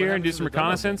sit here and do some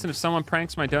reconnaissance, and if someone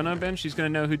pranks my donut bin, she's gonna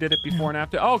know who did it before and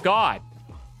after. Oh God.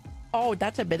 Oh,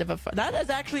 that's a bit of a. That is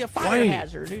actually a fire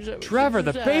hazard. Trevor,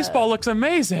 the baseball looks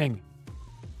amazing.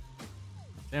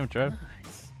 Damn, Trev.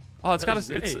 Oh, it's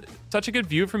it's such a good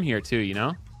view from here too, you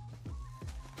know?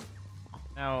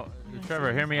 Now,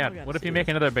 Trevor, hear me out. What if you make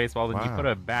another baseball, then you put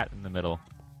a bat in the middle?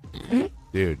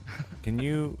 Dude, can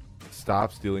you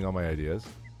stop stealing all my ideas?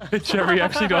 Trevor, you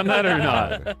actually done that or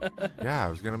not? Yeah, I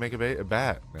was gonna make a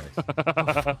bat next.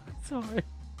 Sorry.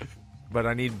 But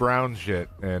I need brown shit,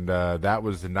 and that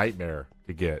was a nightmare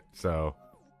to get, so.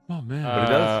 Oh, man. But it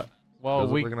does. Well,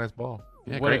 look like a nice ball.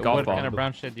 Yeah, great golf ball. What kind of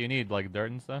brown shit do you need? Like dirt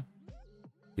and stuff?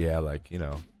 Yeah, like, you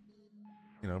know,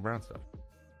 brown stuff.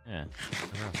 Yeah.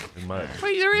 Mud.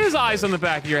 Wait, there is eyes on the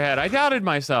back of your head. I doubted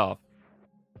myself.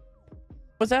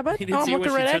 What's that, bud? You didn't Oh, I'm see when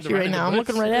looking she right at turned you around right in the now. I'm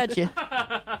looking bush? right at you.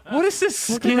 What is this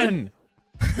skin?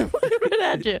 Looking right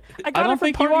at you. I got it don't from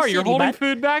think you Party are. You're City, holding bud.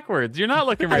 food backwards. You're not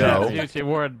looking right No. at me. She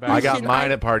wore it back. I got Listen, mine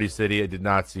at Party City. I did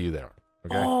not see you there.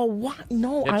 Okay. Oh, what?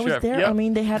 No, Yeah, I was Trev, there. yep. I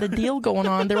mean, they had a deal going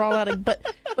on. They're all out of, but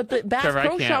the Bass Trevor, I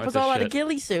Pro can't Shop with was this all out of shit.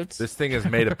 ghillie suits. This thing is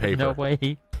made of paper. No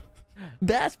way.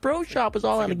 Bass Pro Shop was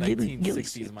all out of ghillie 1960s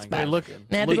suits. Minecraft. Hey, look.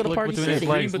 They had to go to Party between his City.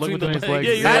 legs. Look Between between the his legs. legs.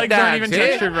 Yeah, your legs aren't even Hot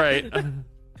textured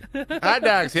right. Hot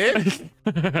dogs here.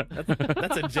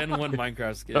 That's a Gen 1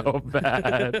 Minecraft skin. So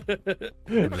bad.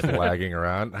 Just lagging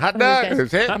around. Hot Okay.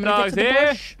 dogs here. I'm gonna get to the Dogs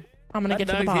bush. I'm gonna Hot get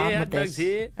to the dogs bottom here, of hot dogs this.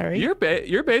 here. All right.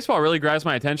 Your baseball really grabs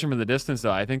my attention from the distance,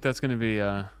 though. I think that's going to be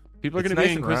people are It's going to nice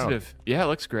be and round. inquisitive. Yeah, it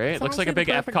looks great. It looks like a honestly big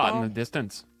the perfect Epcot in ball. the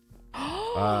distance.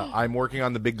 I'm working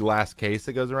on the big glass case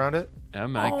that goes around it, Oh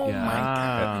my Oh my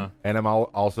god, and I'm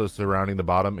also surrounding the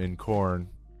bottom in corn.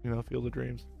 You know, Field of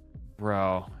Dreams.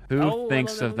 bro! Who Oh, I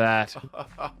thinks love of that?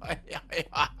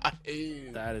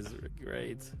 That is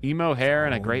great. Emo hair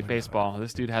and a Oh great my baseball.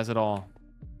 This dude has it all.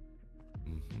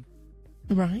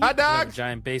 Right. Hot Got a dogs.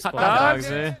 giant baseball. Hot bat.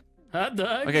 dogs, eh? Hot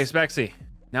dogs. Okay, Spexy.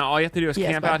 Now all you have to do is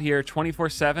Yes, camp bud. out here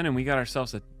 24/7, and we got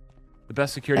ourselves the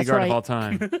best security That's guard right. of all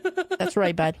time. That's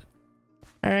right, bud.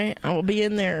 All right, I will be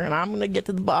in there, and I'm gonna get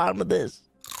to the bottom of this.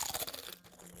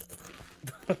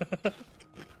 Oh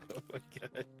my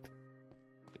god.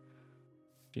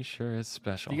 She sure is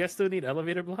special. Do you guys still need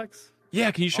elevator blocks?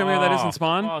 Yeah, can you show me where that is in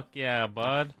spawn? Fuck yeah,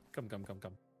 bud. Come.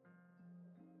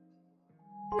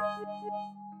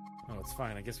 Oh, it's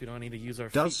fine. I guess we don't need to use our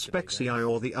Does feet today, Spexy guys.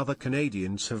 or the other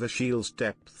Canadians have a Shields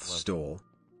depth store?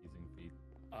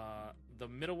 The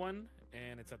middle one,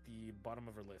 and it's at the bottom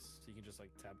of her list. So you can just like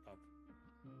tap up.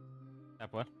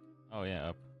 Tap what? Oh yeah,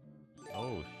 up.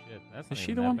 Oh shit, that's. Is not she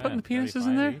even the that one putting bad. the penises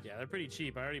in there? 35. Yeah, they're pretty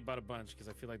cheap. I already bought a bunch because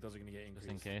I feel like those are gonna get increased.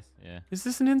 Just in case, yeah. Is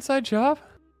this an inside job?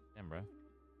 Damn, bro.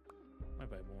 Might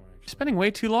buy more actually. You're spending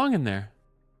way too long in there.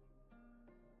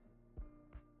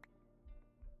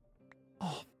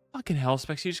 Oh, fucking hell,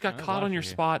 Specs. You just got There's caught on lots your in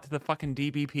here. spot to the fucking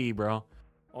DBP, bro.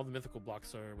 All the mythical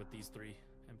blocks are with these 3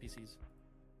 NPCs.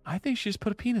 I think she just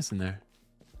put a penis in there.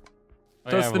 Oh,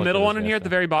 So yeah, it's I've the looked middle at one this in guy here at the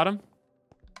stuff. very bottom?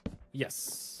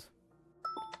 Yes.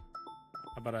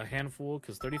 About a handful,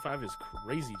 because 35 is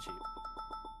crazy cheap.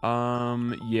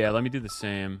 Yeah, let me do the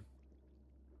same.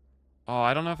 Oh,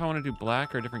 I don't know if I want to do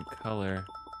black or a different color.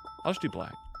 I'll just do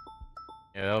black.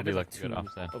 Yeah, that'll I be did, like a good 2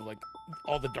 offset. of like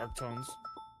all the dark tones.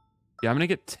 Yeah, I'm gonna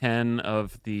get 10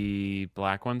 of the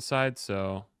black one side,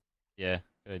 so Yeah,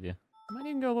 good idea. I might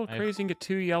even go a little crazy and get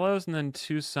 2 yellows and then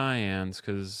 2 cyans,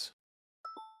 because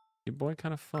your boy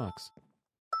kind of fucks.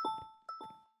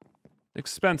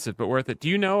 Expensive, but worth it. Do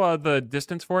you know the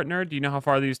distance for it, nerd? Do you know how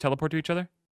far these teleport to each other?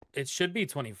 It should be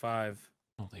 25.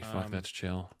 Holy fuck, that's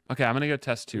chill. Okay, I'm gonna go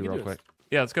test 2 we can real do a- quick.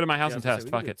 Yeah, let's go to my house Yeah, and I was test. gonna say,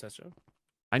 we Fuck can it. do a test show.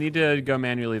 I need to go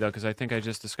manually, though, because I think I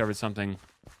just discovered something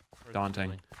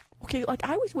daunting. Okay, like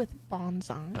I was with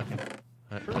Bonsai.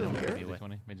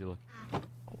 Made you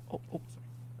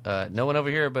look. No one over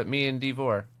here but me and D4.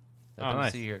 Oh, Nothing to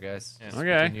nice. see here, guys. Yeah. Just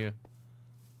Okay. continue.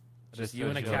 Just you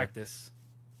and a cactus.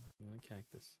 You and a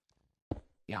cactus.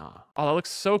 Yeah. Oh, that looks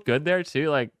so good there, too.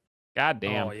 Like,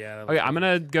 goddamn. Oh, yeah, that Okay, looks I'm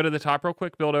gonna go to the top real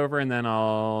quick, build over, and then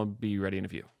I'll be ready in a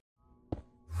few.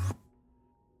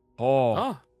 Oh.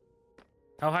 Oh.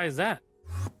 How high is that?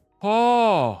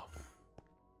 Oh.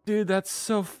 Dude, that's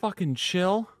so fucking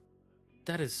chill.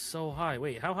 That is so high.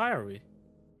 Wait, how high are we?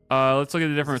 Let's look at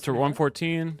the difference.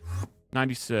 114,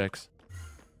 96.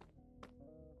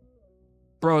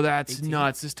 Bro, that's 18.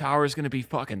 nuts. This tower is gonna be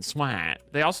fucking slat.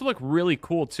 They also look really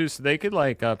cool too, so they could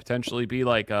like potentially be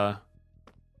like a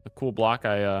cool block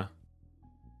I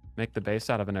make the base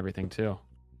out of and everything too.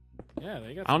 Yeah,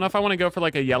 they got. I don't know if I want to go for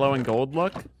like a yellow and gold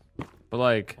look, but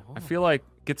like I feel like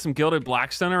get some gilded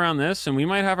blackstone around this, and we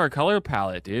might have our color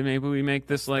palette, dude. Maybe we make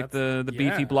this like the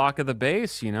beefy yeah. block of the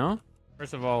base, you know?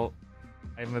 First of all,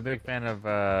 I'm a big fan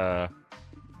of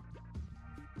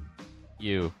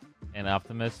you and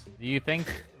Optimus. Do you think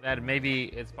that maybe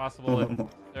it's possible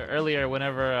earlier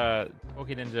whenever Poke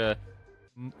Ninja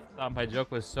thought my joke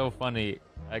was so funny,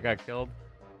 I got killed?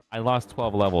 I lost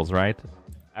 12 levels, right?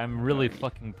 I'm really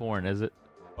fucking poor, is it?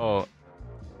 Oh,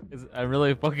 I'm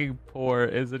really fucking poor.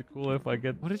 Is it cool if I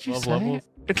get What did you 12 say? levels?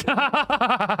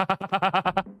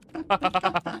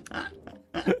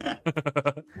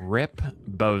 Rip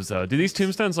Bozo. Do these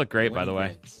tombstones look great, by the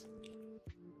way?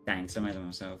 Thanks, I made them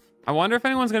myself. I wonder if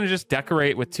anyone's gonna just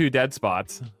decorate with 2 dead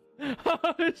spots.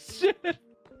 Oh shit!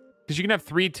 Because you can have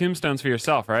 3 tombstones for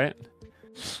yourself, right?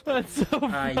 That's so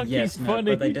fucking Yes, no,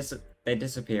 funny. but they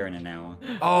disappear in an hour.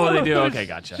 Oh, they do. Okay,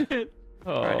 gotcha. Shit.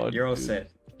 Oh, Alright, you're all dude.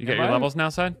 set. You got Am your I? levels now,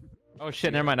 side? Oh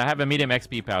shit, never mind. I have a medium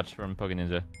XP pouch from Poke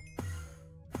Ninja.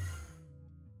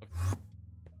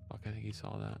 Fuck, I think he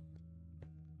saw that.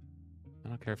 I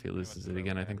don't care if he loses it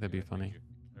again. I think that'd be funny.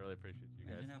 I really appreciate you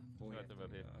guys.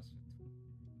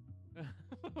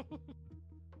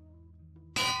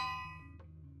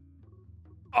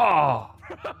 Oh!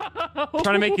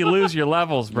 Trying to make you lose your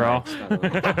levels, bro.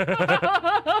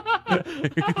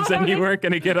 Then you weren't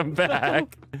gonna get them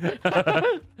back.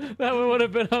 That one would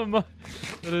have been on my...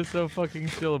 That is so fucking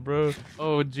chill, bro.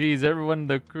 Oh, geez. Everyone in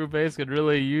the crew base could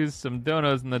really use some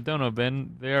donuts in the donut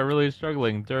bin. They are really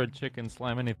struggling. Dirt, chicken,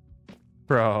 slime, anything.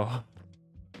 Bro.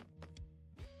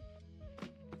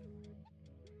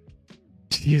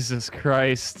 Jesus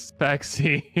Christ,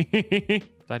 Spexy.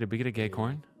 Did we get a gay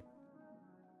corn?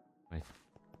 Wait.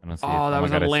 I don't see it. Oh, that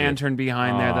was a lantern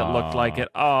behind there that looked like it.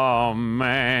 Oh,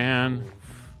 man.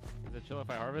 Is it chill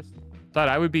if I harvest? Thought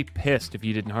I would be pissed if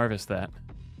you didn't harvest that.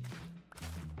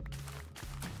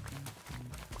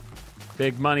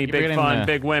 Big money, big fun,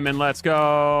 big women. Let's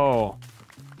go.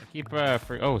 I keep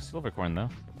oh, silver corn though.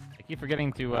 I keep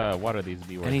forgetting to water these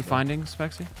beeworms. Any findings,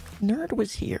 Spexy? Nerd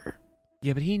was here.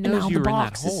 Yeah, but he knows you were in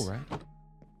that hole, right?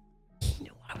 He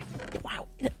knew why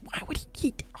would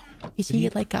he? Is he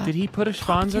like a? Did he put a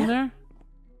spawns in there?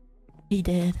 He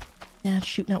did. Yeah,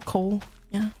 shooting out coal.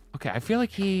 Yeah. Okay, I feel like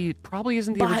he probably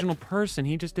isn't the original person.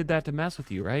 He just did that to mess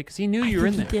with you, right? Because he knew you were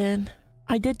in there. He did.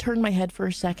 I did turn my head for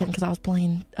a second because I was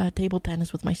playing table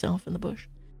tennis with myself in the bush.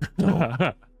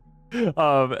 So.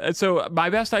 So my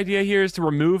best idea here is to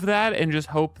remove that and just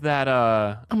hope that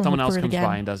someone else comes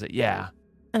by and does it. Yeah.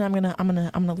 And I'm gonna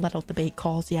let out the bait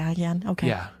calls. Yeah, again. Okay.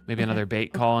 Yeah, maybe another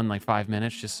bait call in like 5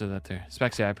 minutes, just so that they're.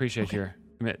 Spexy, I appreciate your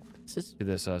commit to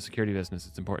this security business.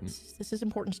 It's important. This is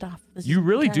important stuff. You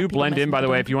really do blend in, by the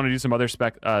way. If you want to do some other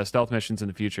stealth missions in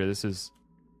the future, this is.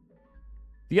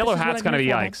 The yellow hat's kind of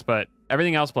yikes, but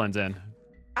everything else blends in.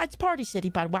 It's Party City,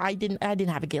 but I didn't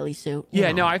have a ghillie suit.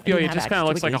 Yeah, no, I feel you. It just kind of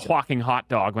looks like a walking hot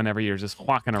dog whenever you're just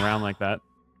walking around like that.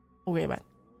 Okay, man.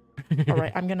 All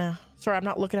right, sorry, I'm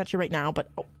not looking at you right now, but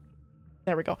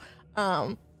there we go.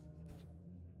 I'm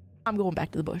going back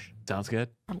to the bush. Sounds good.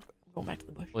 I'm going back to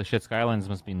the bush. Holy shit, Skylines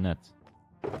must be nuts.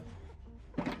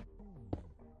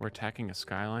 We're attacking a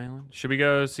skyline. Should we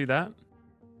go see that?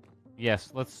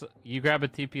 Yes, you grab a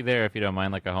TP there if you don't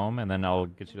mind, like a home, and then I'll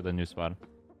get you to the new spot.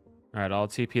 All right, I'll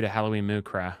TP to Halloween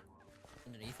Mookra.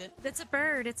 Underneath it? It's a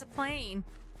bird. It's a plane.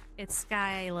 It's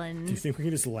Skyland. Do you think we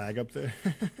can just lag up there?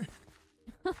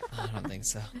 I don't think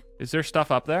so. Is there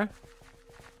stuff up there?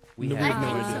 We have no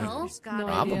idea.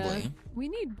 Probably. We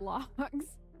need blocks. Do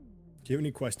you have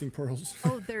any questing pearls?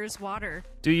 Oh, there's water.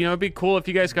 Dude, you know, it'd be cool if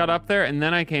you guys got up there and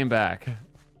then I came back.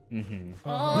 Mm-hmm.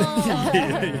 Oh.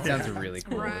 It sounds really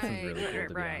cool. Right, that sounds really cool,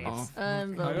 to be honest.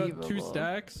 Unbelievable. I got 2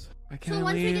 stacks. I can't So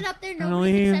once we leave. get up there,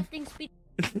 nobody's accepting speed.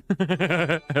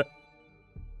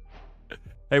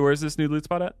 Hey, where's this new loot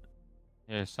spot at?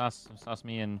 Yeah, sauce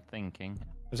me and Thing King.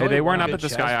 Hey, they weren't up at the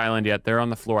Sky Island yet. They're on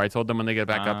the floor. I told them when they get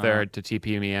back up there to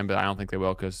TP me in, but I don't think they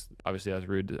will because obviously that's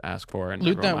rude to ask for. And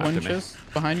Loot that everyone one laughed at me. chest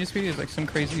behind you, Speedy. There's like some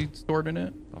crazy stored in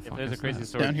it. If there's a crazy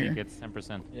sword, Down he here. gets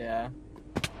 10%. Yeah.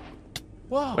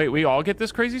 Whoa. Wait, we all get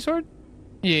this crazy sword?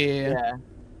 Yeah.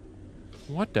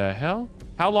 What the hell?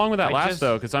 How long would that I last just-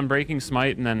 though? Because I'm breaking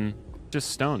smite and then just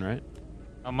stone, right?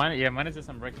 Oh, mine is just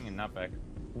I'm breaking and not back.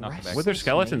 Not back. Wither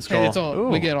skeleton skull. Hey, it's all, Ooh.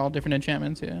 we get all different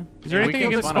enchantments, yeah. Is there We anything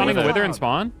can against spawn spawning a with wither it. and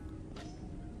spawn?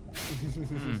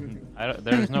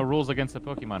 There's no rules against the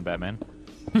Pokemon, Batman.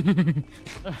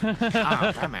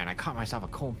 Batman, I caught myself a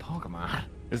cold Pokemon.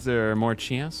 Is there more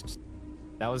chests?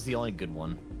 That was the only good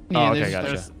one. Yeah, Oh, okay, there's, gotcha.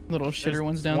 there's little shitter There's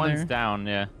ones down one's there. down,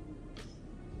 yeah.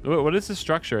 What is the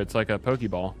structure? It's like a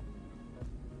Pokeball.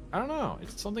 I don't know.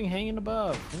 It's something hanging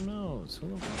above. Who knows? Who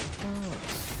knows?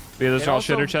 Yeah, there's It all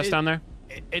also- shitter chests down there?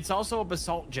 It's also a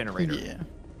basalt generator. Yeah.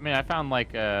 I mean, I found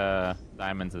like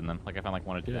diamonds in them. Like I found like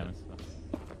 1 or 2 diamonds. So.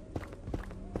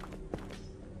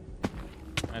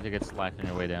 I have to get slacked on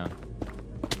your way down.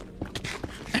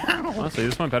 Honestly,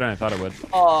 this went better than I thought it would.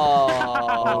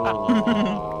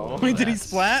 Oh. Wait, did he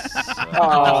splat?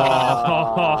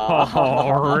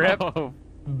 Oh, rip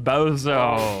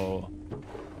bozo.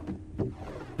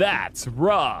 That's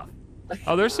rough.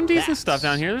 Oh, there's some decent stuff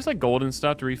down here. There's like golden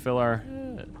stuff to refill our...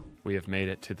 We have made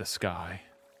it to the sky.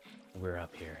 We're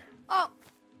up here. Oh.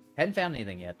 Hadn't found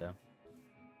anything yet, though.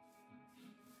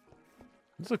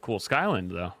 This is a cool skyland,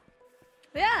 though.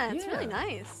 Yeah, it's really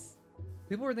nice.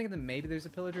 People were thinking that maybe there's a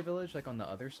pillager village, like on the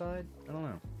other side. I don't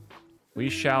know.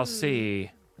 We shall see.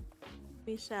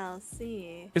 We shall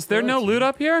see. Is there no loot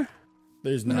up here?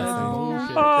 There's nothing. No. It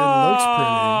looks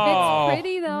Oh. It's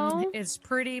pretty though. It's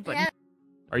pretty, but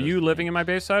Are you living in my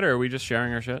base side, or are we just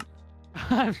sharing our shit?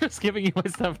 I'm just giving you my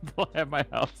stuff at my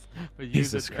house. But use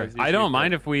Jesus it Christ. as you I see don't fit.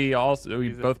 mind if we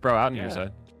both bro out on your Yeah.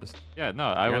 side. Just, Yeah, no,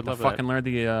 I you would have love to that. fucking learn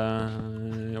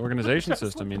the organization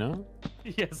system, you know?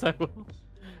 Yes, I will.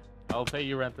 I'll pay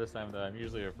you rent this time, though. I'm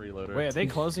usually a freeloader. Wait, are they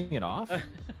closing it off?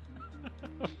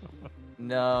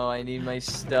 No, I need my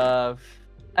stuff.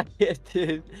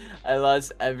 Dude, I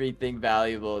lost everything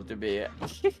valuable to me.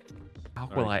 How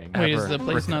will I ever? Wait, is the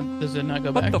place not? Does it not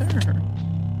go What back the there?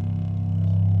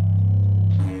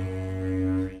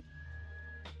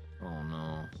 Oh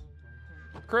no.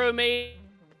 Crew meet.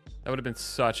 That would have been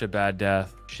such a bad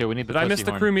death. Shit, we need the Did I miss pussy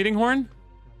the horn. crew meeting horn?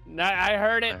 No, I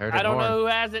heard it. heard I it don't horn. know who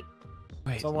has it.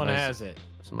 Wait, Someone has it.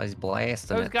 Somebody's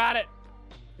blasting Who's it. got it?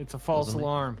 It's a false Wasn't it?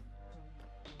 alarm.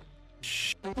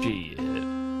 shit. Oh,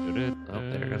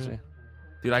 there goes he.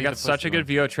 Dude, I Need got the such a pussy good horn.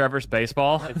 view of Trevor's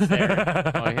baseball. It's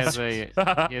there. Oh, he has a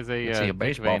See a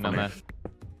baseball vein on from that. here.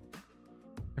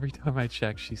 Every time I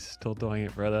check, she's still doing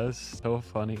it, bro. That's so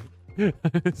funny.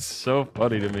 It's so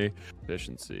funny to me.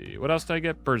 Efficiency. What else did I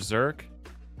get? Berserk,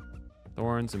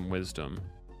 Thorns, and Wisdom.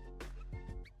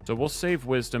 So we'll save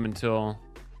Wisdom until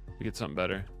we get something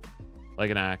better. Like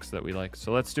an axe that we like.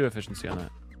 So let's do efficiency on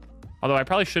that. Although I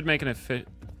probably should make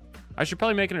I should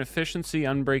probably make an efficiency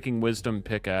unbreaking wisdom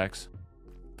pickaxe.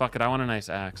 Fuck it, I want a nice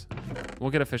axe.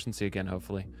 We'll get efficiency again,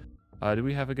 hopefully. Do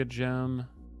we have a good gem?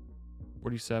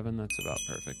 47, that's about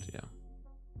perfect, yeah.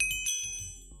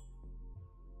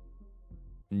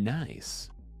 Nice.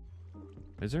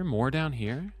 Is there more down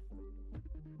here?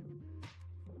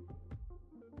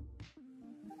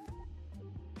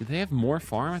 Did they have more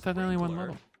farm? I thought they only one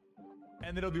level.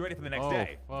 And then it'll be ready for the next Oh,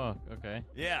 day. fuck. Okay.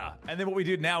 Yeah, and then what we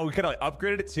do now, we kind of like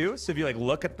upgraded it too. So if you like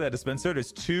look at the dispenser,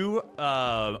 there's two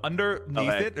underneath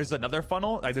it. There's another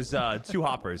funnel. Like there's two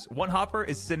hoppers. One hopper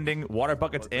is sending water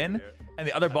buckets in, and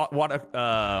the other water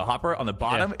hopper on the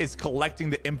bottom is collecting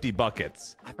the empty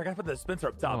buckets. I forgot to put the dispenser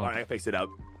up top. All right, I fixed it up.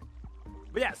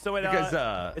 But yeah, so it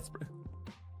Because, it's.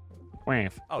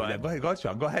 Wave. Oh, yeah, go ahead,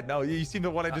 Sean. Go ahead. No, you seem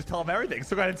to want to just tell him everything.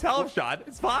 So go ahead and tell him, Sean.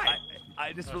 It's fine.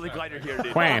 I'm just really glad you're here,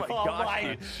 dude. Wave. Oh my gosh,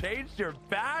 you changed your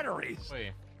batteries.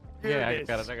 Wait. Here Yeah, I it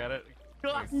got is. it. I got it.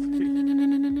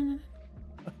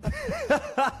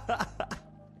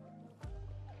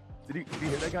 Did you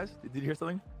hear that, guys? Did you hear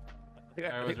something?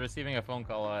 I was receiving a phone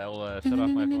call. I'll shut off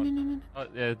my phone. Oh,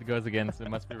 yeah, it goes again, so it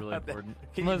must be really important.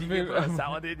 Can you put a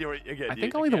sound in? I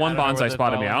think only the one bonsai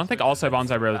spotted me. I don't think all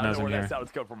bonsai bros knows in where here. that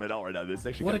sound's come from at all right now. This is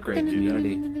actually What a kinda great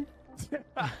community.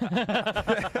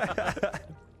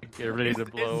 Get ready to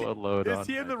blow a load on Is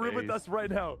he in the room with us right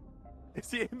now?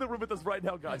 Is he in the room with us right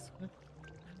now, guys?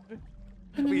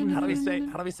 How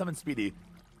do we summon Speedy?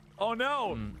 Oh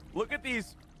no! Look at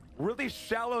these really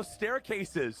shallow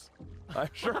staircases. I'm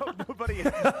sure nobody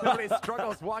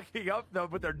struggles walking up them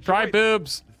with their Try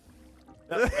boobs.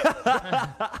 boobs.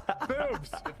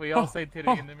 If we all say titty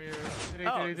in the mirror.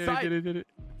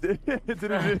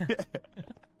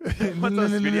 What's up,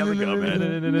 Speedy? How's it going,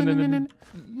 man?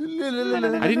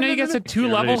 I didn't know you guys had two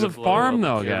levels of farm,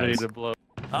 though, guys.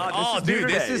 Oh, dude,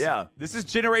 this is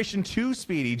Generation 2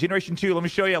 Speedy. Generation 2. Let me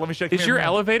show you. Let me show you. Is your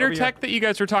elevator tech that you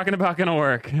guys were talking about gonna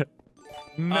work?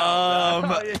 No.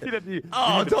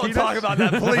 Don't talk about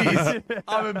that, please.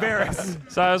 I'm embarrassed.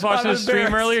 So I was watching I'm a stream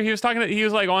embarrassed. earlier. He was talking. He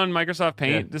was like on Microsoft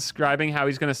Paint, describing how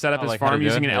he's going to set up his like how to farm do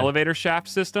using it? an Yeah. elevator shaft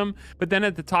system. But then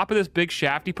at the top of this big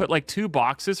shaft, he put like 2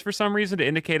 boxes for some reason to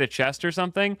indicate a chest or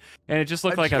something, and it just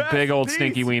looked like a chest, big old these.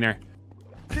 stinky wiener.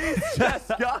 These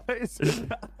chest guys.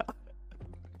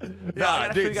 Nah,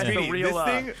 dude, Speedy,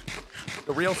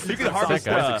 the real you can harvest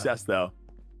success though.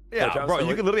 Yeah, bro,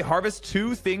 you can literally harvest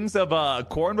 2 things of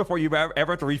corn before you ever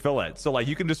have to refill it. So like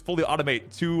you can just fully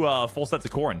automate 2 full sets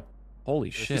of corn. Holy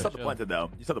You shit! still have to plant it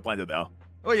though.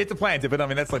 Well, you have to plant it, but I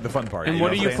mean that's like the fun part. And you what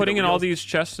know are you I'm saying? putting The in all reels- these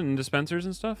chests and dispensers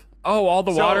and stuff? Oh, all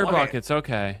the So, water okay. buckets.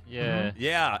 Okay. Yeah.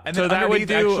 Yeah, and So then that would underneath,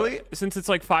 do. actually. Since it's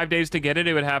like 5 days to get it,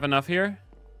 it would have enough here.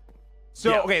 So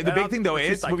Yeah, okay, the and big thing though for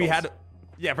 2 is when we cycles. had,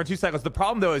 yeah, for 2 cycles. The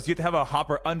problem though is you have to have a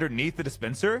hopper underneath the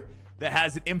dispenser that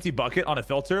has an empty bucket on a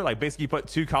filter. Like basically, you put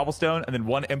 2 cobblestone and then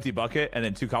 1 empty bucket and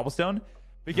then 2 cobblestone.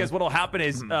 Because what'll happen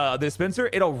is the dispenser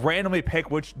it'll randomly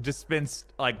pick which dispense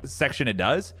like section it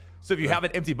does. So if you have an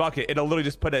empty bucket, it'll literally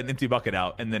just put an empty bucket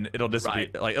out and then it'll disappear,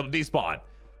 like it'll despawn.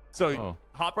 So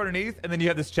hop underneath and then you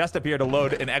have this chest up here to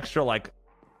load an extra like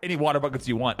any water buckets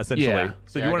you want essentially. Yeah.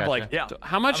 So if you want to like So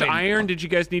how much iron did you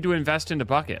guys need to invest into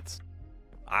buckets?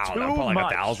 I don't know, probably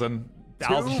like 1,000.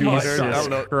 Jesus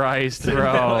Christ,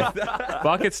 bro.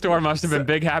 Bucket Store must have been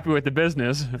big happy with the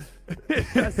business.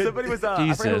 Somebody was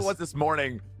I forget who it Jesus. was this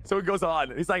morning. So it goes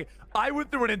on. He's like, I went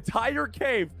through an entire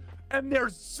cave and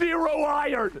there's 0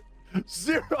 iron.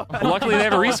 0. Luckily, they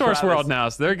have a resource world now,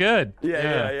 so they're good.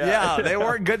 Yeah, they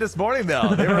weren't good this morning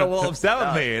though. They were a little upset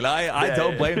with me, and I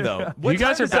don't blame them. You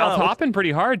guys are belt hopping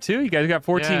pretty hard too. You guys got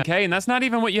 14K, and that's not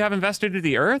even what you have invested into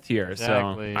the earth here.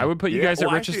 Exactly. So I would put you guys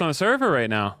at richest on the server right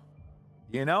now.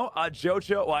 You know,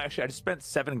 JoJo. Well, actually, I just spent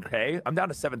 7K. I'm down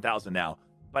to 7,000 now.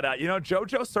 But you know,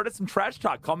 JoJo started some trash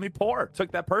talk. Called me poor.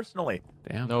 Took that personally.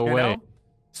 Damn. No way.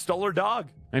 Stole her dog.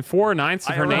 And 4/9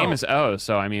 of her name is O.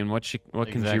 So I mean, what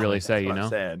can she really say? You know.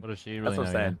 What does she That's really what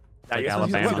I'm saying. Like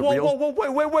Alabama.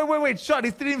 Whoa, Sean,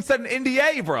 he didn't even set an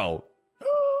NDA, bro.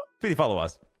 Speedy, follow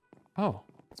us. Oh,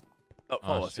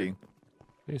 follow us, see.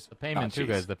 The payment too,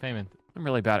 guys. The payment. I'm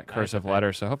really bad at cursive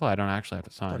letters, so hopefully I don't actually have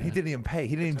to sign. He didn't even pay.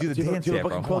 He didn't even do the dance do yet, a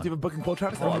bro. booking Do you have a booking quote,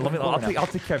 Travis? I'll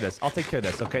take care of this. I'll take care of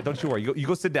this. Okay, don't you worry. You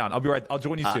go sit down. I'll be right. I'll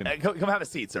join you soon. Come have a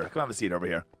seat, sir. Come have a seat over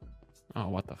here. Oh,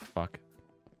 what the fuck?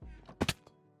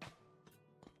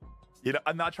 You know,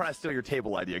 I'm not trying to steal your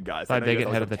table idea, guys. Side Bigot,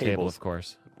 head of the table, of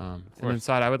course. And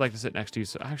inside, I would like to sit next to you.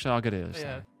 So actually, I'll get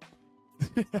it.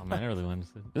 Oh man, I really wanted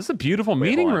to sit. This is a beautiful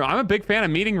meeting room. I'm a big fan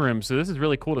of meeting rooms, so this is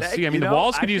really cool to see. I mean, the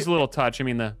walls could use a little touch. I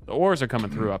mean, the oars are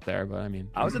coming through up there, but I mean,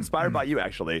 I was inspired by you,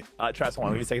 actually. Travis, hold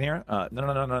on, give me a second here. No,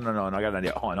 I got an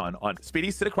idea. Hold on.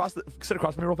 Speedy, sit across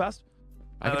from me real fast.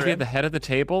 I could be at the head of the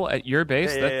table at your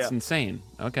base. That's insane.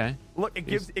 Okay. Look, it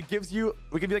gives you.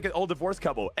 We can be like an old divorced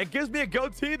couple. It gives me a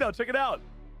goatee though. Check it out.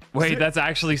 Wait, that's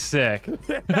actually sick. Holy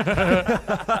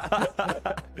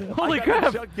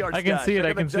crap! I can see it.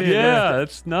 I can see it. Yeah,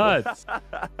 it's nuts.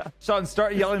 Sean,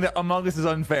 start yelling that Among Us is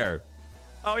unfair.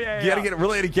 Oh yeah. You gotta get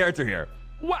really into character here.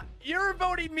 What? You're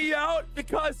voting me out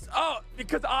because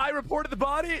I reported the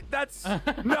body? That's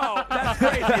that's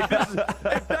crazy.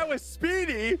 If that was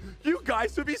Speedy, you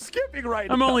guys would be skipping right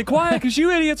now. I'm only quiet because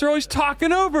you idiots are always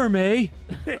talking over me.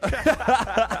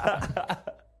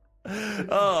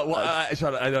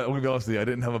 Sean, I'm gonna be honest with you. I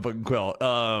didn't have a fucking quill.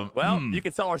 You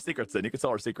can sell our secrets then. You can sell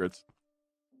our secrets.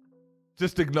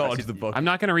 Just acknowledge the book. I'm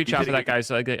not gonna reach out to that guy.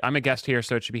 So I'm a guest here,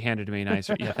 so it should be handed to me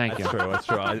nicer. Yeah, thank you. That's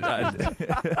true.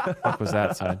 What was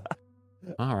that side?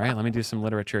 All right, let me do some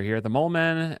literature here. The Mole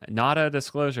Men, not a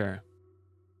disclosure.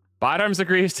 Bottoms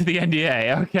agrees to the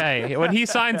NDA. Okay, when he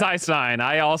signs, I sign.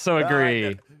 I also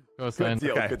agree. Go sign.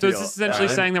 Okay. So is this essentially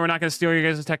saying that we're not going to steal your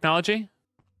guys' technology?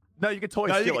 No, you can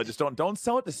totally steal it. Just don't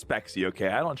sell it to Spexy, okay?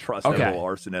 I don't trust that little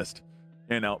arsonist.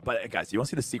 You know, but guys, you want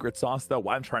to see the secret sauce though?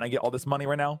 Why I'm trying to get all this money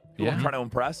right now? Who I'm trying to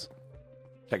impress?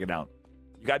 Check it out.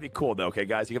 You gotta be cool though, okay,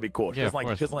 guys? You gotta be cool.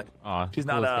 She's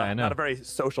not a very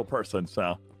social person,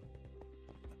 so.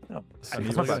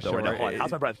 How's my breath though right now?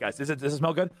 How's my breath, guys? Does it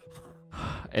smell good?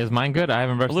 Is mine good? I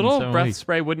haven't brushed. A little breath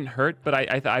spray wouldn't hurt, but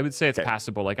I would say it's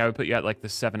passable. Like I would put you at like the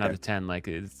 7 out of 10. Like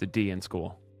it's the D in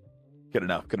school. Good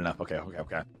enough. Okay.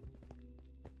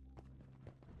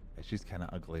 She's kind of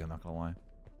ugly. I'm not gonna lie.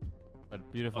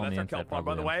 But beautiful. That's our kelp farm,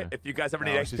 by the way. If you guys ever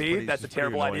need XP, that's a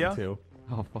terrible idea.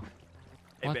 Oh fuck.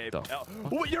 Hey babe.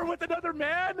 Oh, you're with another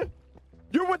man?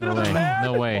 You're with another man?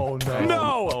 No way. Oh no.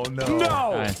 No. Oh no. No.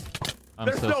 Guys,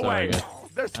 There's no way.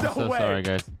 There's no way. Sorry,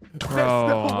 guys. There's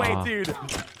no way, dude.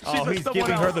 He's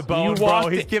giving her the bone, bro.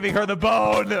 He's giving her the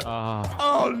bone.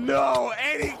 Oh no,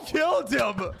 and he killed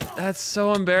him. That's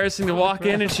so embarrassing to walk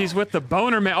in and she's with the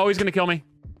boner man. Oh, he's gonna kill me.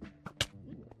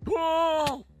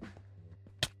 Oh.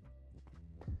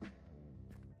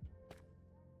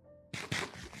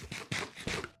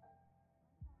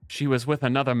 She was with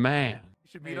another man. You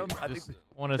should meet him. I just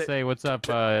want to say what's up.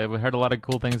 We heard a lot of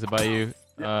cool things about you.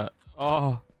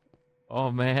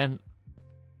 Oh man.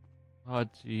 Oh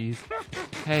jeez.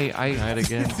 Hey, I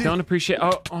don't appreciate.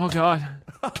 Oh god.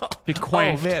 Be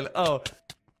quiet. Oh man. Oh.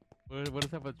 What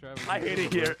is up with Travis? I hate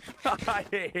it here. I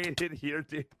hate it here,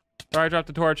 dude. Sorry, I dropped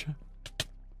the torch.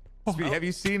 Speedy, have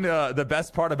you seen the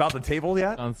best part about the table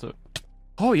yet?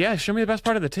 Oh yeah, show me the best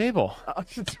part of the table.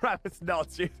 Travis, no,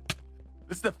 dude.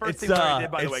 This is the first thing Larry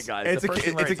did, by the way, guys. It's the first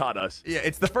thing Larry taught us. Yeah,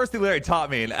 it's the first thing Larry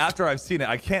taught me, and after I've seen it,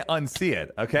 I can't unsee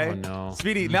it. Okay. Oh no.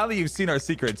 Speedy, now that you've seen our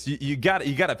secrets, you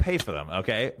gotta pay for them.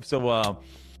 Okay. So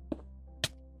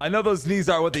I know those knees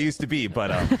are what they used to be,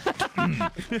 but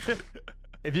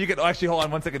if you could actually hold on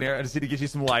 1 second here, I just need to get you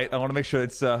some light. I want to make sure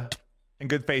it's in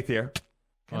good faith here.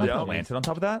 Can I put a lantern on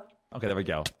top of that? Okay, there we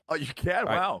go. Oh, you can?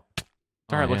 Wow.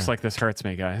 Sorry, it looks like this hurts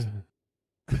me, guys.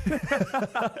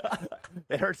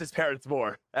 It hurts his parents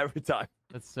more every time.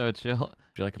 That's so chill.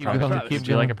 Do you like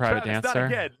a private dance, not sir?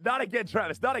 Again. Not again,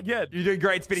 Travis. Not again. You're doing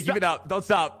great, Speedy. Keep it up. Don't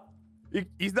stop.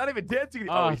 He's not even dancing.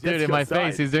 Oh, he's dude, dancing in my outside.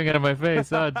 face. He's doing it in my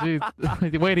face. Oh,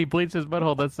 jeez. Wait, he bleached his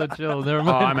butthole. That's so chill. Never Oh,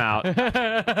 mind. I'm out.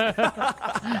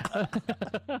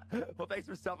 Well, thanks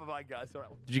for stopping by, guys. All right.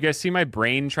 Did you guys see my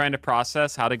brain trying to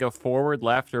process how to go forward,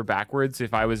 left, or backwards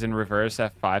if I was in reverse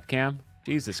F5 cam?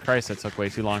 Jesus Christ, that took way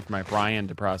too long for my brain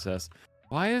to process.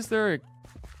 Why is there a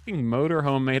fucking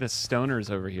motorhome made of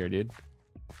stoners over here, dude?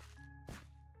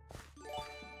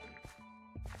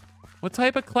 What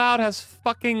type of cloud has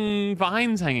fucking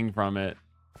vines hanging from it?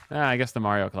 Ah, I guess the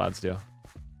Mario clouds do. Is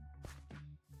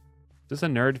this a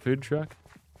nerd food truck?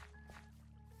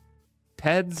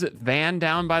 Ted's van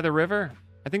down by the river?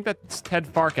 I think that's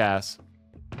Ted Farkass.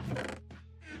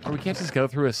 Or we can't just go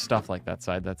through his stuff like that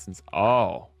side. That's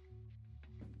oh.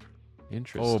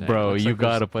 Interesting. Oh, bro, Looks you like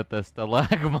gotta put the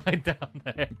stalagmite down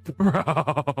there. Bro.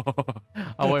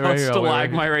 Oh, wait, right here.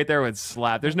 Stalagmite right there would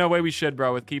slap. There's no way we should,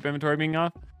 bro, with keep inventory being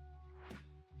off.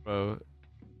 Bro,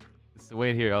 so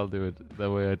wait here. I'll do it.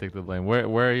 That way I take the blame. Where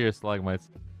are your stalagmites?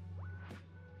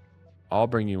 I'll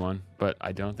bring you one, but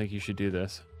I don't think you should do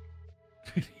this.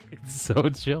 It's so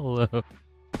chill, though.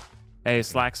 Hey,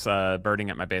 Slack's birding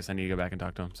at my base. I need to go back and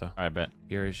talk to him. So, I bet.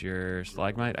 Here is your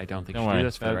stalagmite. I don't think Don't you should worry. do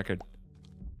this for the record.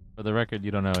 For the record,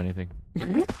 you don't know anything.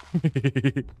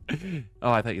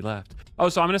 Oh, I thought you left. Oh,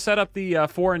 so I'm going to set up the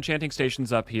 4 enchanting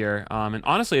stations up here. And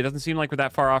honestly, it doesn't seem like we're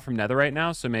that far off from Nether right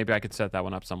now, so maybe I could set that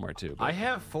one up somewhere too. But I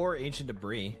have 4 ancient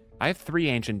debris. I have 3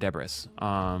 ancient debris.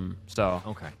 So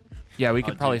Okay. yeah, we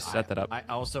could probably Dude, set that up. I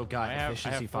also got I have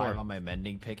efficiency 4. 5 on my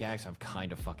mending pickaxe. I'm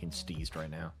kind of fucking steezed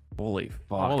right now. Holy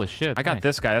fuck. Holy shit. I got nice.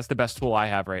 this guy. That's the best tool I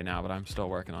have right now, but I'm still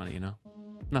working on it, you know?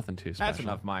 Nothing too special. That's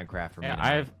enough Minecraft for me.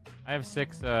 Yeah, I have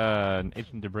 6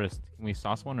 ancient debris. Can we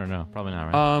sauce one or no? Probably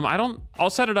not, right? I'll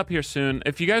set it up here soon.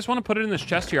 If you guys want to put it in this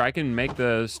chest here, I can make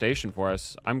the station for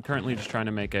us. I'm currently just trying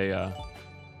to make a,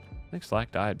 I think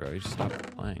Slack died, bro. He just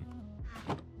stopped playing.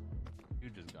 You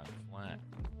just got flat.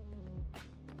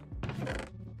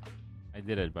 I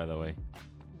did it, by the way.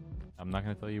 I'm not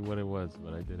gonna tell you what it was,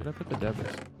 but I did it. Where did I put the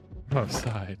debris?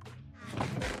 Outside.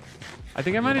 I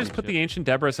think I might have just put the ancient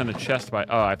debris in a chest by...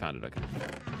 Oh, I found it. Okay.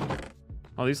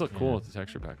 Oh, these look cool with the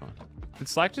texture pack on. Did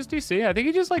Slack just DC? I think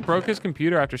he just like broke his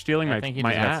computer after stealing I think he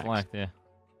my just got axe. slacked, yeah.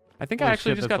 I think I Holy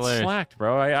actually shit, just that's got hilarious. slacked,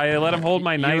 bro. I let him hold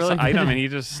my You nice really item did. and he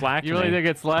just slacked You really me. did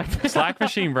get slacked? Slack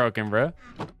machine broken, bro.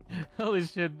 Holy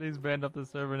shit, he's banned off the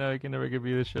server now. He can never give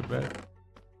you this shit back.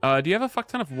 Do you have a fuck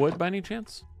ton of wood by any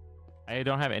chance? I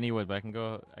don't have any wood, but I can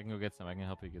go get some. I can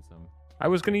help you get some. I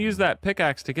was gonna use that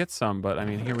pickaxe to get some, but I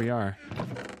mean, here we are.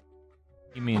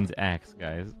 He means axe,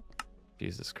 guys.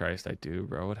 Jesus Christ, I do,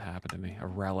 bro. What happened to me? A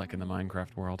relic in the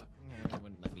Minecraft world. Yeah,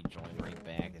 wouldn't let me join right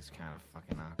back. It's kind of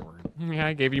fucking awkward. Yeah,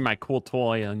 I gave you my cool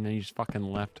toy and then you just fucking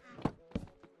left.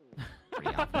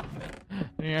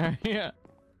 Yeah. The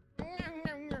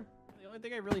only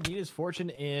thing I really need is fortune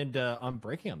and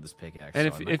unbreaking on this pickaxe.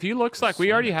 And so if you look, Slack,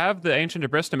 we already have the ancient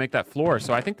debris to make that floor,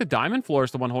 so I think the diamond floor is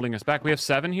the one holding us back. We have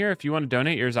 7 here. If you want to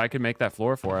donate yours, I could make that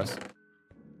floor for us.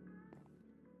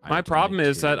 My problem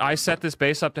is that I set this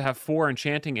base up to have 4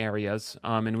 enchanting areas,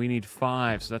 and we need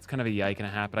 5, so that's kind of a yike and a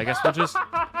half. But I guess we'll just...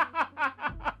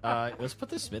 let's put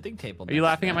the smithing table. Are you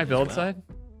laughing at my build side?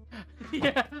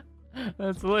 Yeah,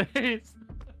 that's hilarious.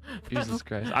 Jesus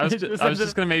Christ. I was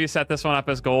just going to maybe set this one up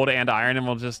as gold and iron, and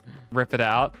we'll just rip it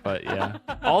out. But yeah.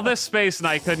 All this space, and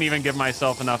I couldn't even give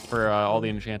myself enough for all the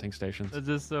enchanting stations. That's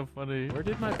just so funny. Where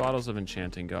did my bottles of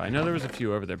enchanting go? I know there was a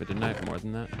few over there, but didn't I have more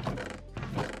than that?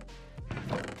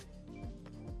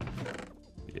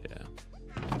 Yeah.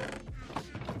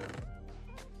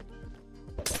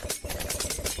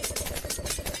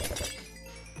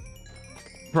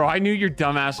 Bro, I knew your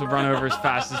dumbass would run over as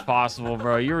fast as possible,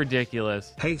 bro. You're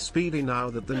ridiculous. Hey Speedy, now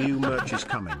that the new merch is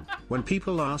coming, when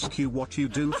people ask you what you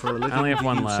do for a living, only have do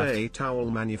one you left. say towel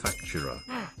manufacturer?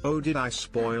 Oh, did I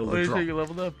spoil the drop? You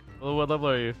leveled up. Well, what level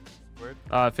are you?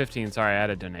 15. Sorry, I had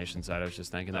a donation side. I was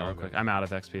just thinking that real quick. I'm out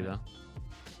of XP though.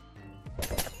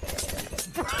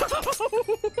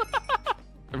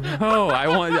 Bro,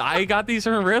 I got these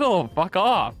from Riddle. Fuck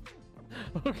off.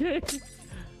 Okay.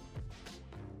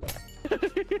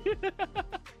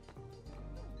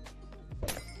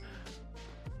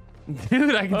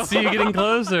 Dude, I can see you getting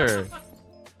closer.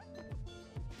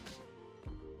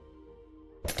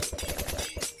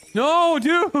 No,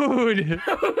 dude.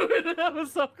 That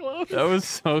was so close. That was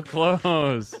so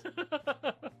close.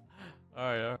 All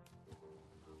right.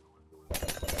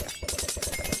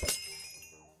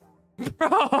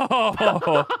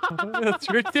 Bro,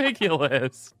 that's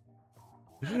ridiculous.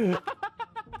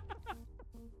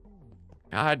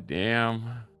 God damn.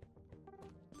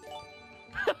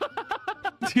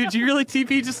 Dude, you really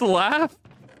TP just to laugh?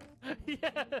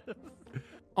 Yes.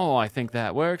 Oh, I think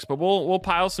that works, but we'll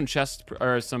pile some chests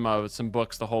or some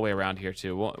books the whole way around here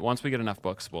too. Once we get enough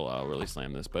books, we'll really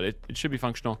slam this, but it should be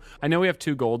functional. I know we have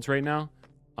 2 golds right now,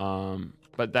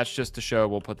 but that's just to show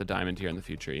we'll put the diamond here in the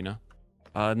future, you know?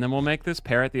 And then we'll make this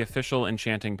parrot the official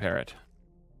enchanting parrot.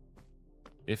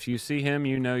 If you see him,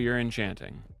 you know you're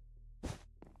enchanting.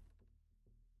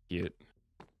 Cute.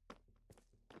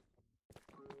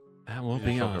 That will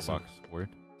be awesome. Box. Word.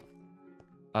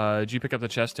 Did you pick up the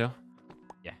chest too?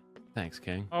 Yeah. Thanks,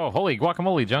 King. Oh, holy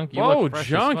guacamole, Junk. You Whoa, look fresh as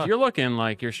Junk, fuck. you're looking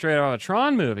like you're straight out of a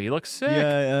Tron movie. You look sick.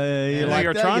 Yeah, you like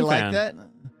you're a that? Tron You like fan. that?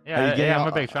 Yeah, I'm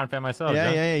a big Tron fan myself. Yeah,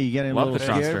 Junk. yeah, you getting a Love little the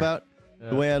Tron scared story. about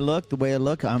the way I look? The way I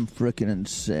look, I'm freaking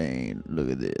insane. Look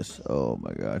at this. Oh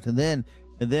my gosh. And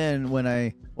then when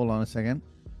I hold on a second,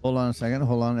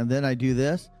 and then I do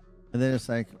this, and then it's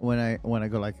like when I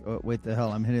go like, oh, wait the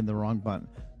hell, I'm hitting the wrong button.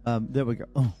 There we go.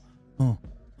 Oh,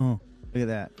 look at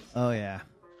that. Oh yeah,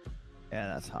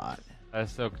 that's hot.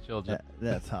 That's so chill, Junk.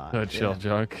 That's hot. So chill,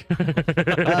 Junk.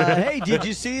 Hey, did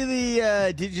you see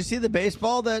the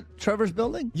baseball that Trevor's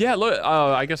building? Yeah, look.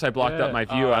 Oh, I guess I blocked up my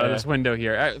view out of yeah. this window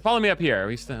here. Follow me up here.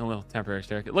 We still have a little temporary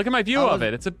staircase. Look at my view of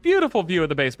it. It's a beautiful view of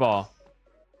the baseball.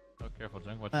 Oh, careful,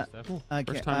 Junk. Watch your step. I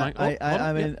First can't.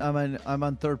 time I'm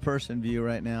on third person view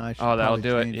right now. I should Oh, that'll probably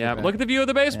do it. change Yeah, back. look at the view of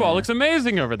the baseball. Yeah. It looks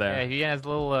amazing over there. Yeah, he has a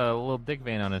little dick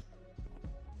vein on it.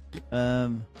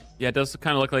 Yeah, it does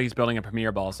kind of look like he's building a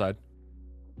Premier ball side.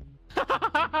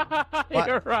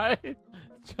 You're right.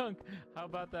 Junk, how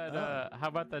about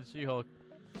that She-Hulk?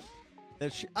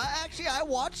 Actually, I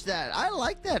watched that. I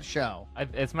like that show.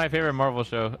 It's my favorite Marvel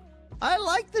show. I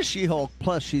like the She-Hulk.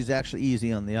 Plus, she's actually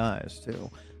easy on the eyes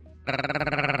too.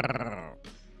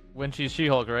 When she's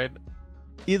She-Hulk, right?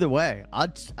 Either way,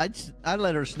 I'd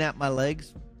let her snap my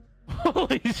legs.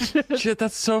 Holy shit! Shit,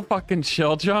 that's so fucking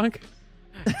chill, Junk.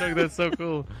 Junk, that's so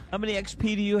cool. How many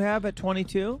XP do you have at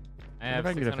 22? I have If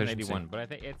I can get 681, efficiency. but I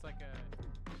think it's like a...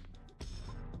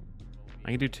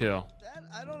 I can do 2.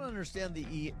 I don't understand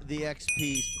the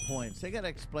XP points. They gotta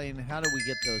explain how do we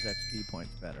get those XP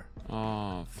points better.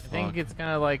 Oh, I fuck. think it's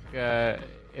kind of like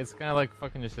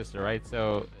fucking your sister, right?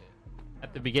 So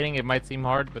at the beginning it might seem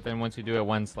hard, but then once you do it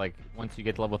once you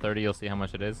get to level 30, you'll see how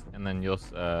much it is, and then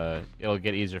it'll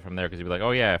get easier from there because you'll be like,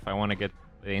 oh yeah, if I want to get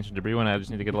the ancient debris one, I just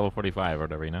need to get level 45 or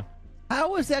whatever, you know?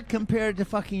 How is that compared to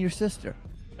fucking your sister?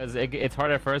 Because it's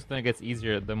hard at first, then it gets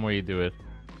easier the more you do it.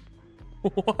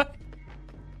 What?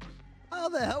 How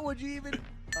the hell would you even?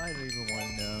 I don't even want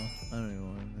to know. I don't even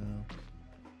want to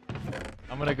know.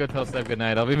 I'm gonna go tell Steph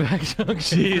goodnight. I'll be back.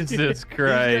 Jesus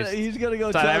Christ. He's gonna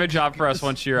go. So I tell have a job for us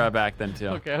once you're back then too.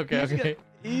 Okay.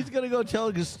 He's gonna go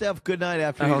tell Steph goodnight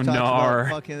after he Oh, talks nar.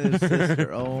 about fucking his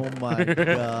sister. Oh my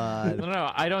god.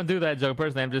 No, I don't do that joke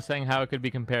personally. I'm just saying how it could be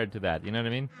compared to that. You know what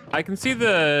I mean? I can see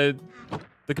the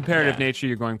comparative nature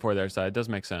you're going for there, so it does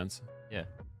make sense. Yeah.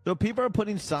 So people are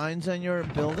putting signs on your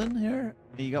building here.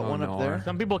 You got one up there.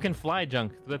 Some people can fly,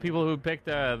 Junk. The people who picked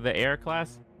the air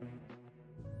class.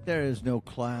 There is no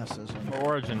classes. For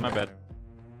Origin, my bad.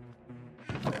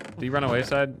 Do you run away,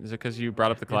 Side? Is it because you brought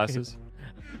up the classes?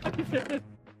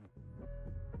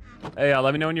 Hey,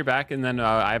 let me know when you're back, and then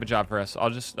I have a job for us. I'll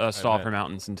just stall bet. for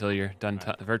mountains until you're done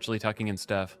virtually tucking in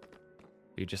Steph.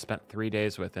 You just spent 3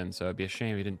 days with him, so it'd be a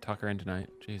shame you didn't tuck her in tonight.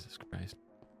 Jesus Christ.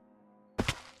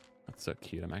 That's so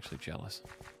cute. I'm actually jealous.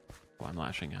 Oh, I'm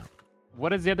lashing out.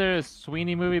 What is the other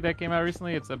Sweeney movie that came out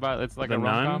recently? It's like The a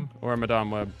rom-com. Nun or Madame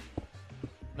Web?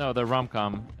 No, the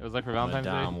rom-com. It was like for Valentine's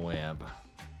Madame Day. Web.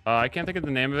 I can't think of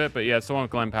the name of it, but yeah, it's the one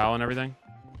with Glenn Powell and everything.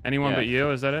 Anyone Yeah. But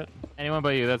You, is that it? Anyone But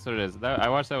You, that's what it is. I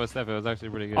watched that with Steph. It was actually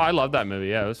pretty good. Oh, I love that movie.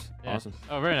 Yeah, it was awesome.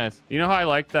 Oh, very nice. You know how I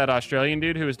liked that Australian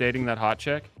dude who was dating that hot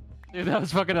chick? Dude, that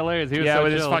was fucking hilarious. He was yeah, so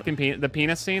with chill. his fucking the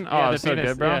penis scene. Oh, Yeah, it the was so penis,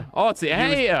 good, bro. yeah. Oh, it's the He was-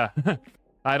 hey.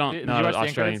 I don't Did know you what watch the end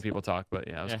Australian credits? people talk, but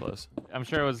yeah, it was close. I'm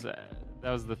sure it was that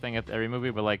was the thing at every movie,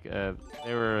 but like they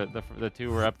were the two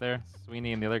were up there,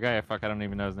 Sweeney and the other guy. I don't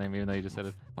even know his name, even though you just said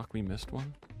it. Fuck, we missed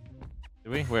one.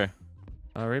 Did we? Where?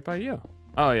 Right by you.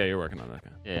 Oh yeah, you're working on that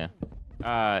guy.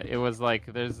 Yeah. It was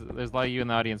like there's a lot of you in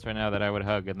the audience right now that I would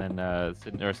hug, and then or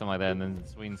something like that, and then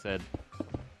Sweeney said,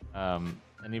 and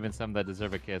even some that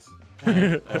deserve a kiss.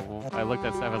 I looked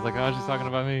at Steph. I was like, oh, she's talking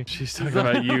about me. She's talking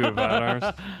about you, Bad Arms.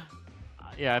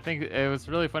 Yeah, I think it was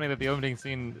really funny that the opening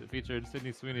scene featured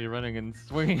Sydney Sweeney running and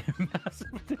swinging massive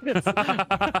tits. Nice.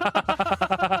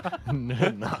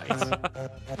 I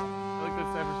like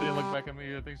that Steph didn't look back at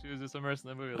me. I think she was just immersed in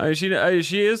the movie. Like,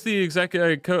 She is the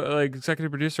executive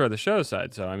producer of the show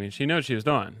side, so I mean she knows what she was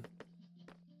doing.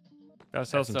 Gotta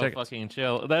sell that's some so tickets. fucking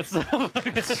chill. That's so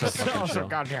fucking chill.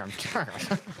 goddamn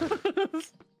It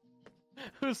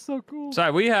was so cool.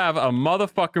 Side, we have a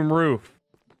motherfucking roof.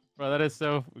 Bro, that is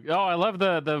so. Oh, I love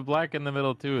the black in the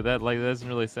middle too. That like doesn't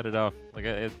really set it off. Like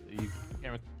you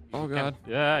can't. Oh god.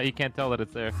 Yeah, you can't tell that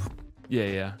it's there. Yeah,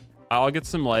 yeah. I'll get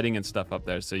some lighting and stuff up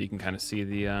there so you can kind of see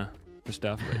the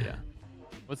stuff. But yeah.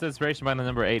 What's the inspiration behind the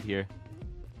number 8 here?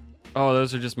 Oh,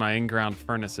 those are just my in-ground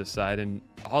furnaces side. And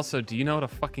also, do you know what a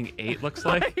fucking 8 looks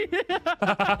like?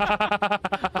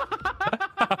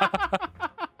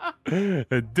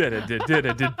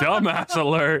 Dumbass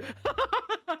alert.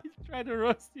 He's trying to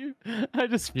roast you. I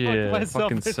just fucked Yeah, myself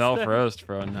fucking instead. self-roast,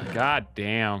 bro. God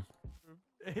damn.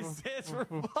 It stands for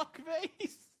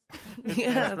fuckface.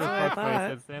 Yeah, that's what I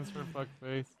thought. It stands for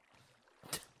fuckface.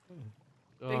 Big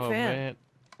Oh, fan.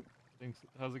 man.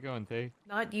 How's it going, Tay?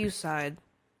 Not you side.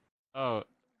 Oh,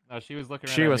 no, she was looking.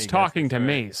 She right at was me, talking guys, to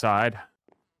sorry. me, side.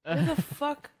 Who the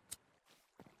fuck?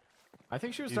 I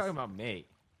think she was talking about me.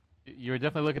 You were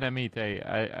definitely looking at me, Tay.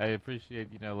 I appreciate,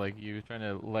 like you trying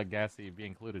to let Gassy be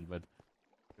included, but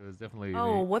it was definitely.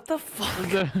 Oh, me. what the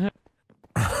fuck?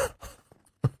 I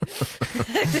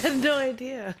had no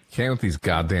idea. Can't with these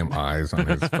goddamn eyes on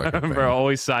his fucking thing. Bro,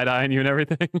 always side-eyeing you and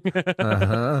everything.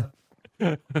 Uh-huh.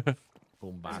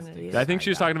 I think she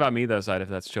was talking about me, though, side, if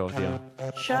that's chill with you.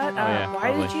 Shut up. yeah, Why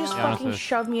probably. did you just Yeah, fucking honestly.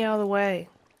 shove me out of the way?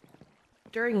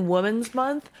 During Women's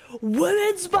Month?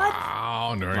 Women's Month?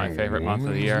 Wow, My favorite month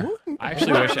of the year. I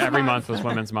actually wish every month was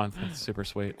Women's Month. It's super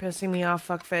sweet. Pissing me off,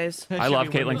 fuckface. I love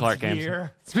Caitlin Clark games.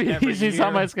 Speedy, she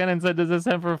saw my skin and said, "Does this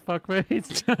stand for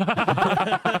fuckface?"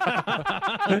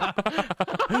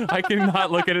 I cannot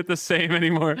look at it the same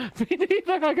anymore.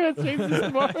 I'm not gonna change this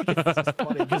tomorrow. It's just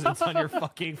funny because it's on your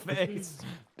fucking face.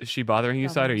 Is she bothering you,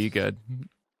 side, or are you good?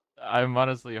 I'm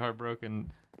honestly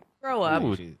heartbroken. Grow up.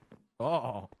 Ooh.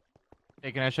 Oh.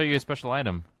 Hey, can I show you a special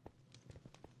item?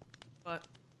 What?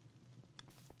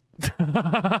 She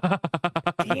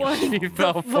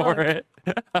fell for it.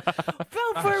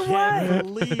 Fell for can't what?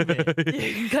 believe it.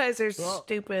 You guys are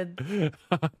stupid.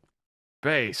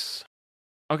 Base.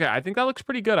 Okay, I think that looks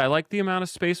pretty good. I like the amount of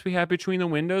space we have between the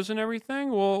windows and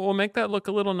everything. We'll make that look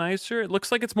a little nicer. It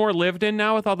looks like it's more lived in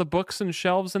now with all the books and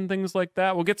shelves and things like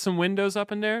that. We'll get some windows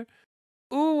up in there.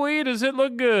 Ooh, wait, does it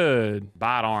look good?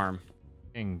 Bot arm.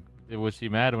 Was she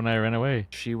mad when I ran away?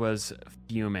 She was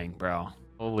fuming, bro.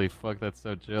 Holy fuck, that's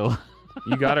so chill.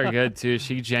 You got her good, too.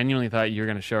 She genuinely thought you were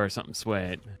going to show her something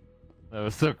sweet. That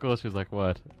was so cool. She was like,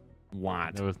 what?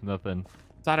 What? There was nothing.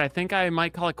 Thought I think I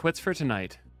might call it quits for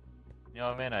tonight. You know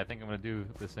what, man? I think I'm going to do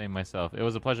the same myself. It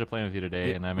was a pleasure playing with you today,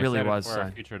 It and I'm really excited was, for our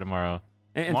son. future tomorrow.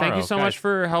 And thank you so guys, much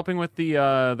for helping with the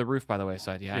roof, by the way,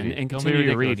 side. Yeah, Dude, and don't be continue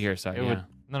to read ridiculous. here, side. It Yeah. would-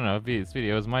 No,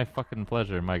 it was my fucking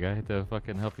pleasure, my guy, to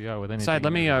fucking help you out with anything. Side,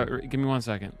 let me give me 1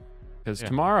 second, because Yeah.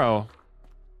 tomorrow.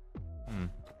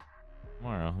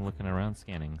 Tomorrow, looking around,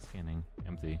 scanning,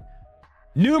 empty.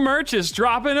 New merch is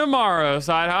dropping tomorrow,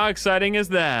 side. How exciting is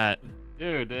that?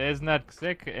 Dude, isn't that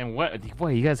sick? And what?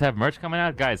 You guys have merch coming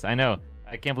out? Guys, I know.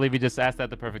 I can't believe you just asked at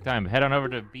the perfect time. Head on over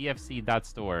to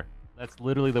bfc.store. That's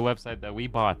literally the website that we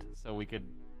bought, so we could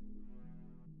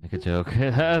make a joke. we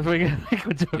could make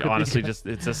a joke. Yeah, honestly,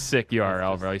 it's a sick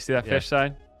URL, bro. You see that Yeah. fish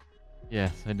side?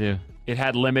 Yes, I do. It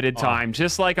had limited time,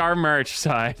 just like our merch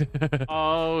side.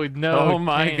 Oh, no. Oh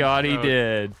my change, God, he bro.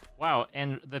 did. Wow,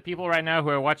 and the people right now who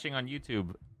are watching on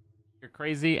YouTube, you're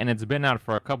crazy, and it's been out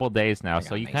for a couple days now,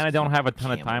 so you kind of don't have a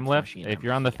ton of time left. If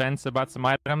you're on the fence about some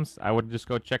items, I would just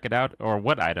go check it out, or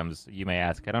what items, you may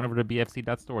ask. Head on over to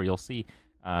bfc.store, you'll see.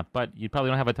 But you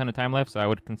probably don't have a ton of time left, so I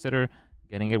would consider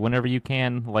getting it whenever you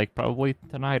can, like probably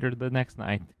tonight or the next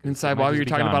night. Inside, while you were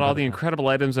talking about all the incredible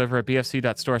items over at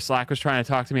bfc.store, Slack was trying to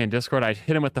talk to me in Discord. I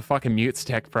hit him with the fucking mute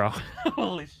stick, bro.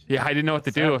 Holy shit. Yeah, I didn't know what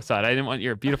to do, side. I didn't want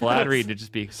your beautiful ad read to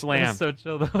just be That slammed. was so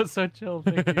chill. That was so chill.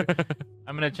 Thank you.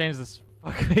 I'm gonna change this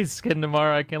fuckface skin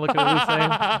tomorrow. I can't look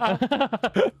at it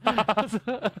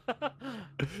the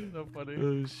same. So funny.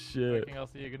 Oh shit. I'll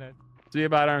see you. Good night. See you,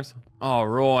 bot arms. All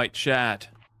right, chat.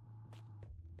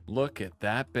 Look at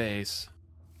that base.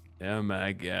 Oh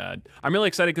my God. I'm really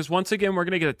excited because once again, we're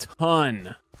going to get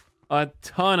a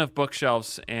ton of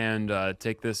bookshelves and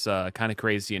take this kind of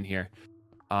crazy in here.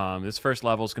 This first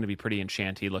level is going to be pretty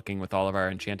enchanty looking with all of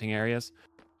our enchanting areas.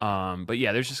 But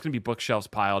yeah, there's just going to be bookshelves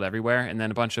piled everywhere and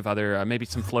then a bunch of other, maybe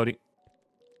some floating.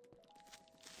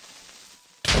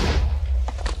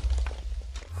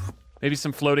 Maybe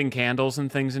some floating candles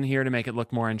and things in here to make it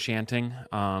look more enchanting.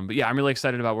 But yeah, I'm really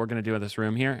excited about what we're going to do with this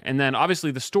room here. And then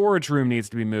obviously the storage room needs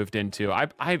to be moved into. I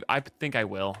think I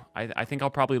will. I think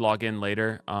I'll probably log in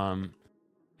later and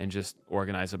just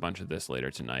organize a bunch of this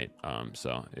later tonight.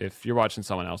 So if you're watching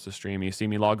someone else's stream, you see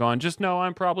me log on, just know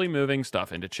I'm probably moving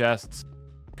stuff into chests.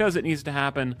 because it needs to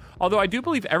happen. Although I do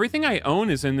believe everything I own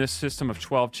is in this system of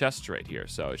 12 chests right here,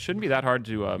 so it shouldn't be that hard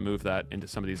to move that into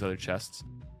some of these other chests.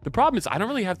 The problem is I don't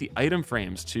really have the item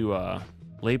frames to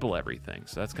label everything,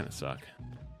 so that's gonna suck.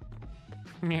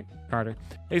 Carter.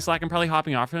 Hey, Slack, I'm probably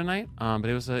hopping off for tonight, but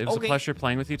it was a pleasure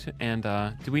playing with you. And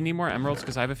do we need more emeralds?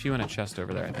 Because I have a few in a chest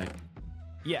over there, I think.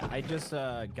 Yeah, I just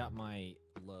got my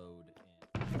load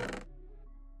and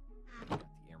got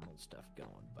the emerald stuff going.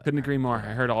 But Couldn't agree more.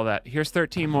 I heard all that. Here's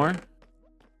 13 more.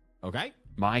 Okay.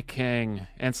 My king.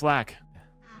 And Slack,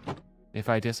 if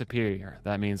I disappear,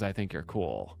 that means I think you're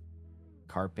cool.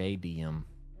 Carpe diem.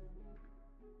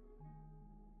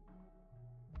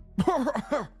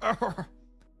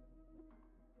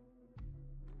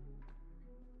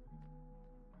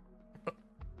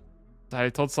 I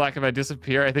told Slack if I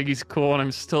disappear, I think he's cool and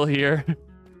I'm still here.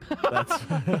 That's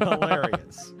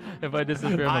hilarious. If I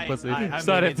disappear, I'm a pussy. I mean,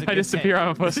 If I disappear, I'm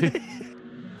a pussy.